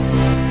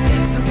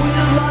 It's the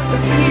will of the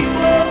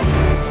people.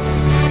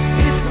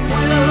 It's the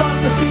will of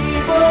the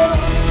people.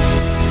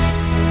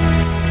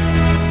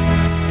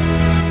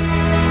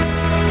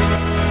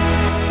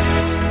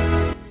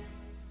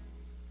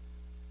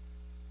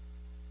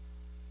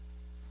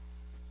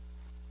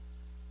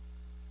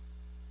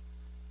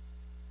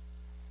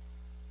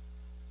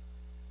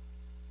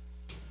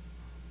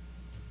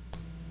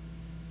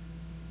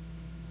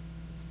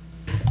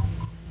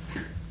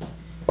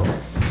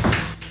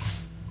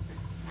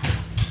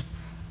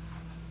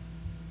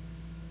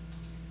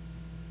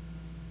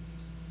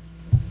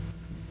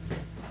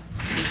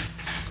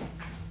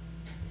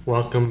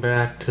 Welcome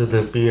back to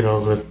the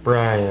Beatles with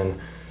Brian.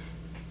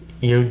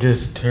 You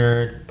just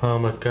heard Paul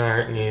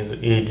McCartney's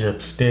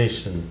Egypt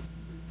Station.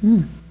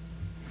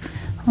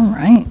 All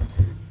right.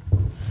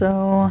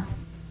 So,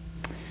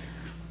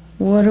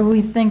 what are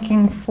we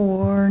thinking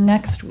for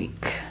next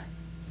week?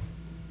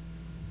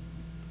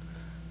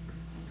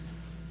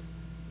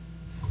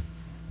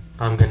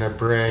 I'm gonna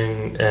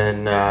bring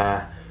in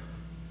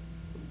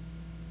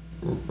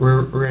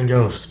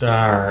Ringo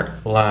Starr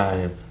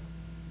live.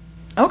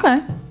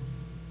 Okay.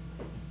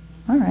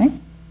 All right.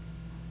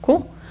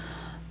 Cool.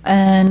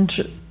 And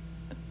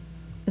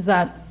is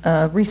that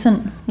a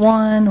recent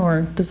one,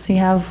 or does he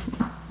have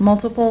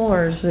multiple,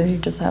 or does he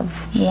just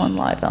have one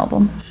live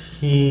album?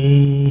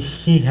 He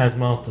has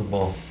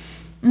multiple.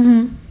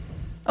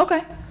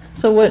 Okay.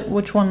 So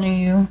which one are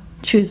you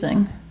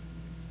choosing?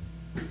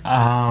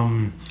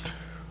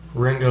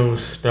 Ringo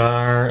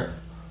Starr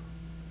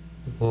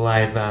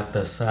live at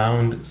the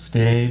Sound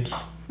Stage.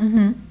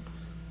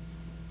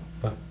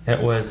 But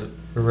it was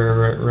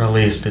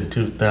released in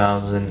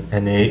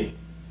 2008.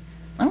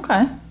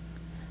 Okay.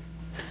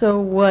 So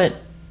what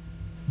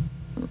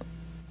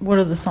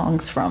are the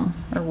songs from,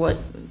 or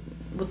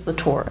what's the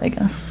tour, I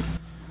guess?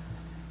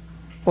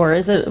 Or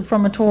is it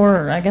from a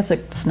tour? Or I guess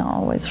it's not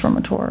always from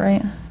a tour,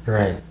 right?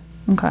 Right.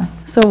 Okay.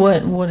 So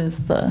what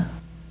is the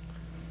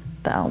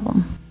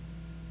album?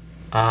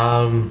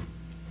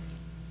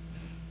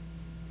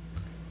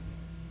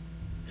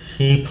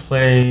 He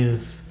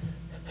plays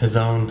his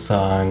own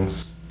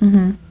songs.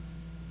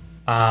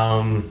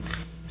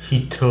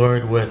 He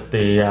toured with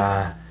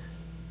the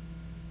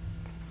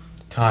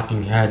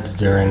Talking Heads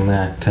during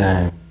that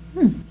time.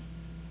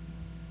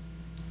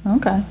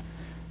 Okay.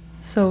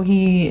 So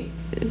he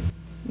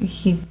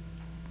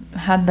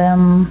had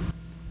them,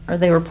 or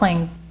they were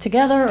playing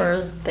together,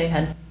 or they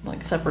had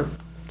like separate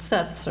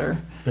sets, or?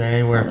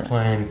 They were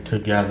playing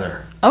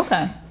together.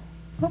 Okay.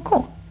 Oh,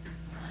 cool.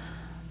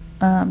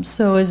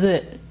 So is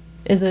it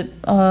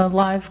a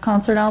live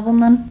concert album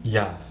then?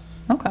 Yes.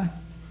 Okay.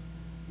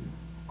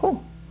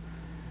 Cool.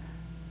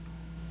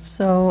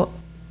 So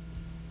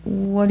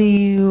what do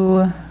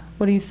you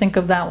think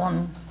of that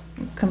one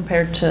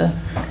compared to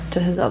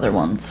his other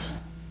ones?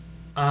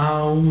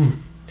 I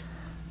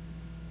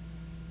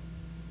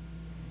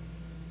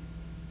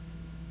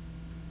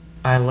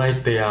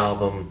like the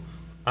album.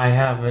 I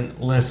haven't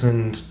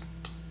listened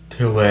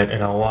to it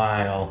in a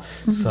while,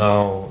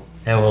 so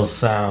it will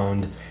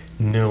sound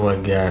new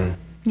again.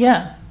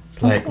 Yeah.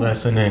 It's like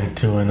listening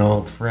to an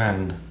old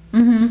friend.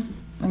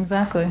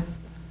 Exactly.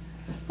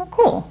 Oh,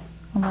 cool.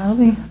 Well,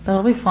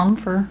 that'll be fun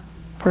for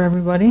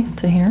everybody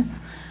to hear.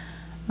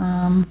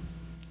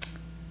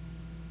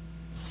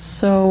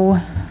 So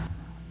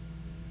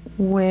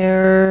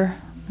where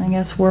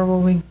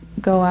will we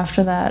go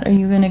after that? Are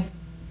you gonna?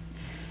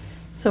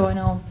 So I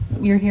know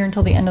you're here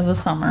until the end of the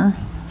summer.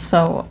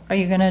 So are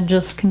you gonna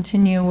just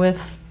continue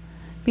with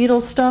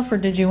Beatles stuff, or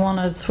did you want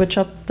to switch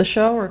up the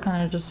show, or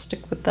kind of just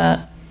stick with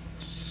that?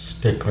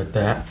 Stick with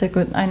that.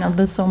 I know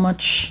there's so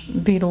much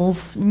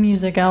Beatles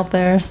music out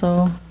there,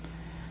 so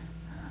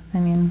I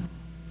mean,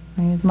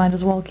 you might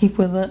as well keep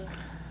with it.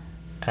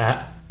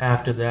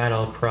 After that,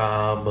 I'll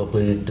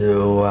probably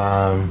do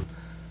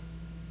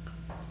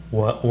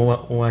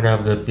one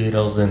of the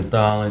Beatles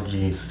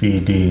anthology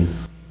CDs.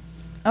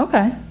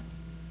 Okay.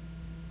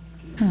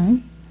 All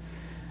right.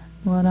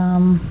 What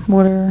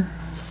are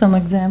some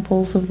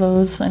examples of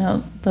those? I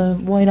know the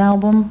White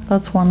Album,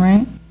 that's one,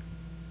 right?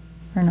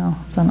 Or no,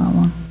 is that not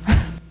one?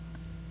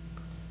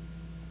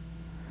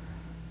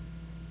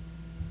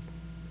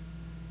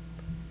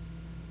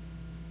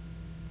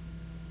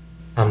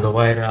 The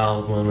White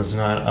Album is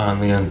not on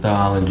the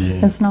anthology.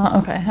 It's not?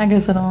 Okay. I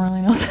guess I don't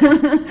really know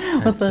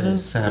what that It's a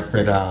is.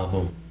 separate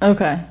album.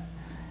 Okay.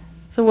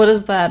 So what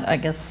does that, I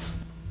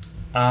guess,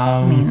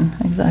 mean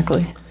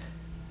exactly?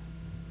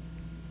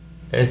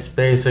 It's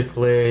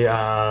basically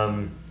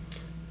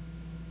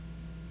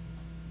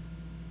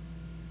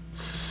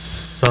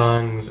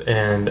songs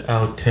and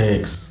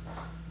outtakes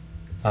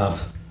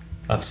of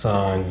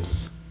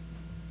songs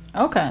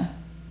Okay.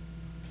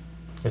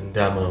 and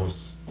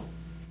demos.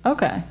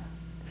 Okay.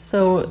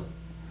 So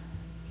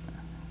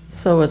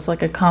it's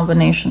like a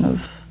combination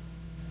of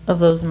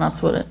those, and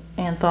that's what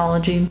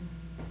anthology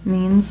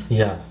means?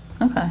 Yes.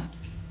 Okay.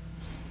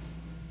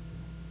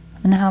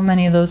 And how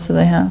many of those do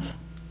they have?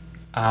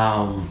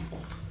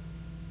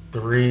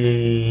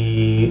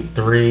 Three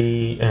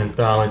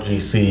anthology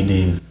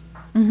CDs.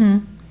 Mm-hmm.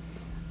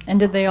 And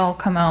did they all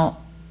come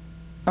out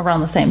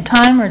around the same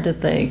time, or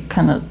did they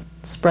kind of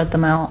spread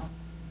them out?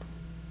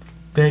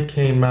 They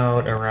came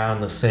out around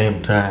the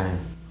same time.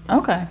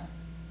 Okay.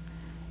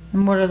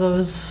 And what are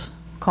those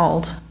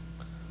called?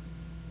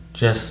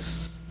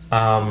 Just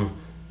the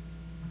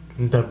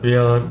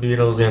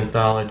Beatles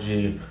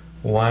anthology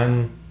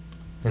 1,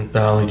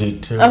 anthology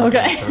 2, Oh,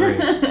 okay.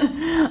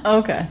 and 3.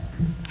 Okay.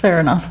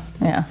 Fair enough.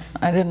 Yeah.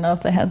 I didn't know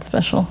if they had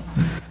special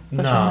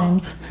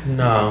names.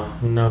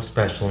 No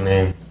special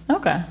name.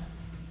 Okay.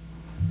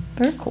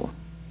 Very cool.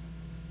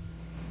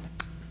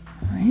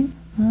 All right.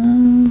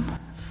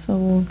 So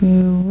we'll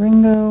do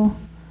Ringo,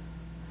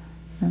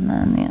 and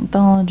then the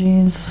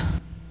anthologies.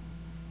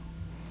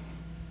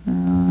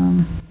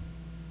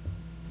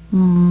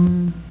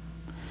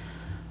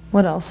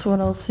 What else? What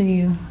else are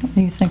you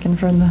thinking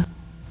for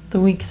the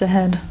weeks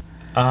ahead?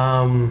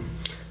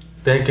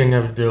 Thinking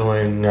of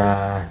doing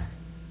the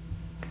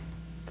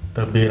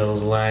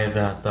Beatles live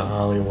at the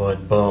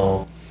Hollywood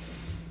Bowl.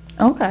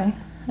 Okay.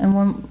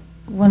 And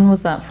when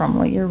was that from?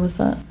 What year was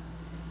that?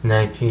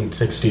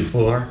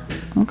 1964.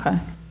 Okay.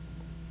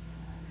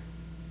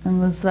 And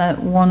was that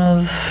one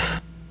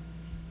of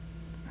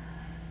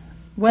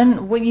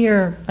what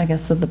year, I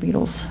guess, did the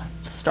Beatles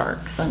start?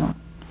 Because I'm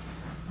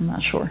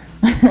not sure.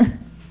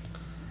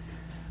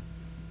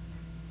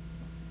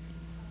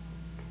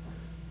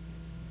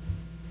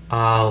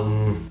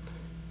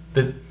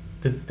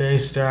 They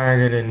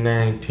started in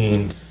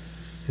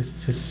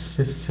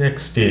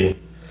 1960,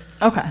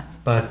 Okay.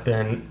 but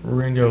then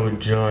Ringo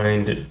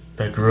joined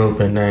the group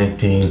in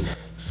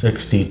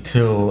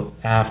 1962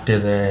 after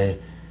they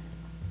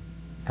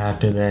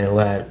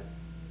let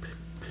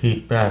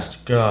Pete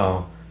Best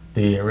go,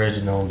 the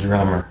original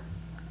drummer.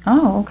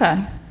 Oh,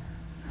 okay.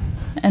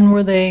 And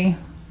were they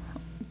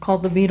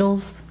called the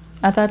Beatles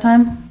at that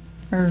time?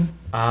 Or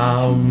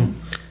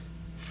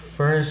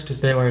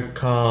First they were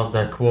called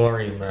the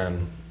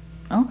Quarrymen,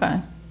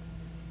 okay.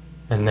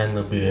 and then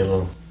the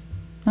Beatles.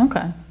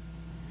 Okay.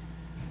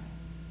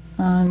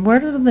 Where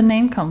did the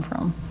name come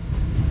from?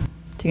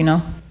 Do you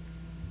know?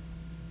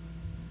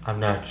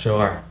 I'm not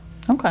sure.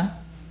 Okay. I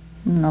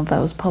don't know if that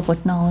was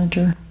public knowledge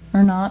or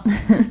not.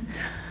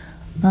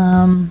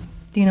 Do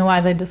you know why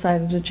they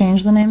decided to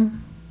change the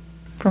name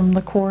from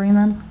the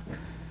Quarrymen?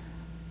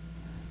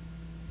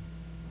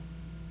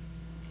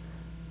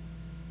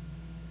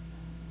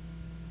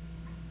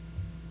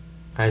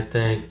 I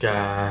think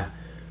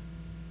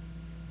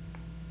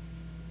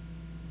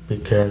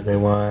because they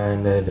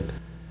wanted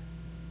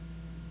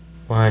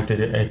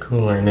a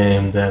cooler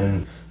name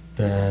than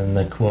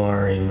the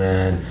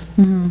Quarrymen.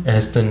 Mm-hmm.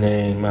 It's the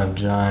name of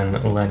John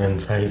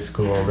Lennon's high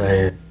school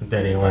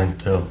that he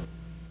went to.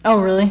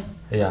 Oh, really?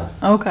 Yes.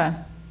 Okay.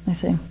 I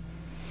see.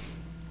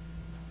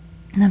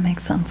 That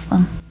makes sense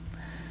then.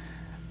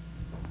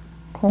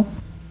 Cool.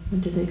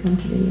 When did they come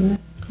to the U.S.?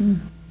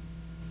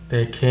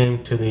 They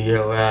came to the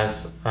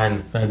U.S.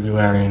 on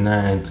February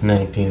 9th,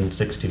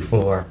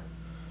 1964,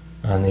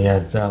 on the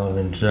Ed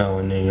Sullivan Show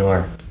in New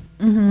York.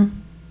 Mm-hmm.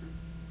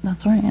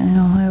 That's right. I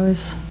know. I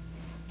always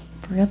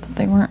forget that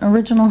they weren't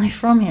originally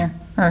from here.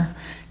 Or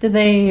did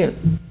they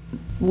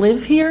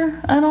live here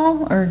at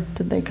all? Or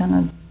did they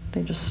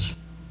they just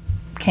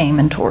came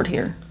and toured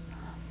here?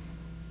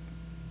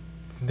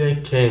 They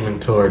came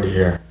and toured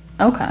here.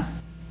 Okay.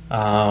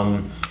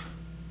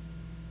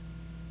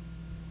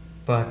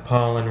 But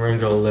Paul and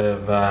Ringo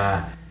live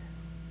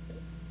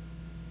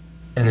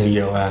in the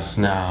U.S.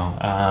 now.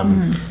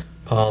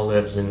 Paul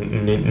lives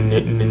in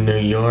New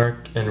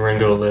York, and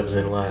Ringo lives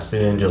in Los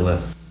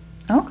Angeles.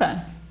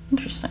 Okay.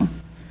 Interesting.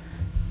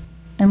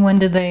 And when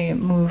did they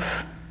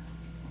move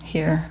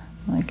here?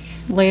 Like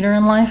later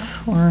in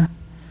life, or?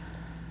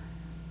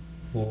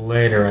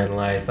 Later in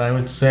life, I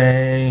would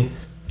say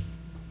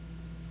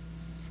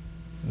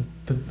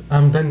the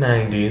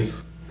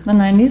 90s. The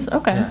 90s?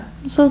 Okay. Yeah.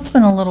 So it's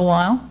been a little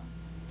while.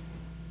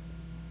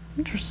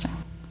 Interesting.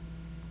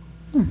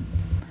 All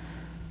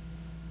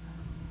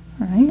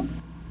right.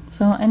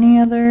 So any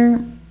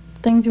other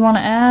things you want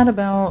to add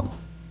about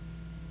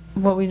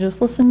what we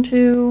just listened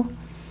to,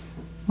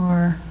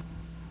 or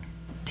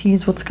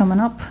tease what's coming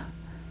up?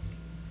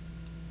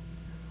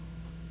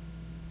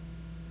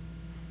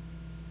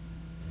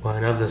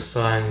 One of the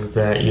songs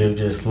that you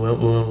just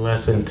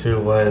listened to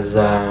was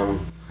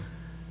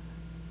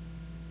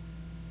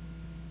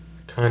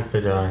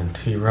Confidant.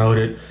 He wrote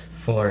it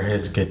for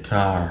his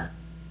guitar.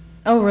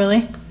 Oh,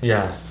 really?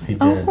 Yes, he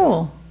did. Oh,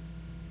 cool.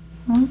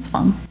 Well, that's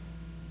fun.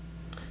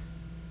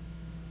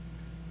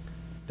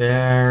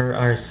 There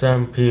are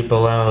some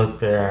people out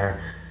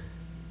there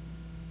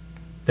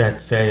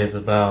that say it's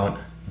about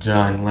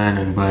John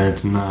Lennon, but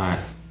it's not.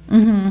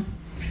 Mm-hmm.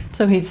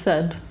 So he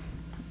said,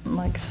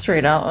 like,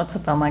 straight out, it's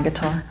about my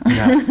guitar.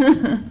 Yes.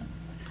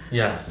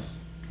 Yes.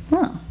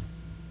 Huh.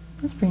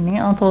 That's pretty neat.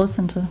 I'll have to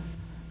listen to,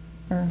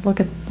 or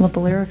look at what the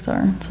lyrics are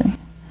and see.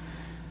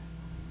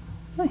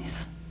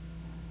 Nice.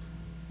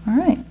 All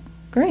right.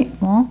 Great.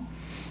 Well,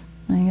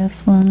 I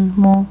guess then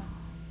we'll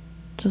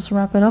just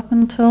wrap it up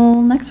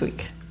until next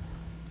week.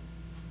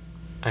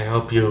 I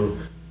hope you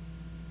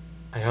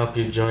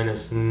join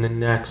us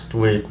next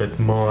week with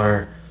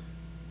more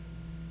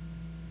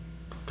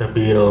The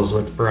Beatles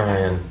with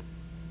Brian.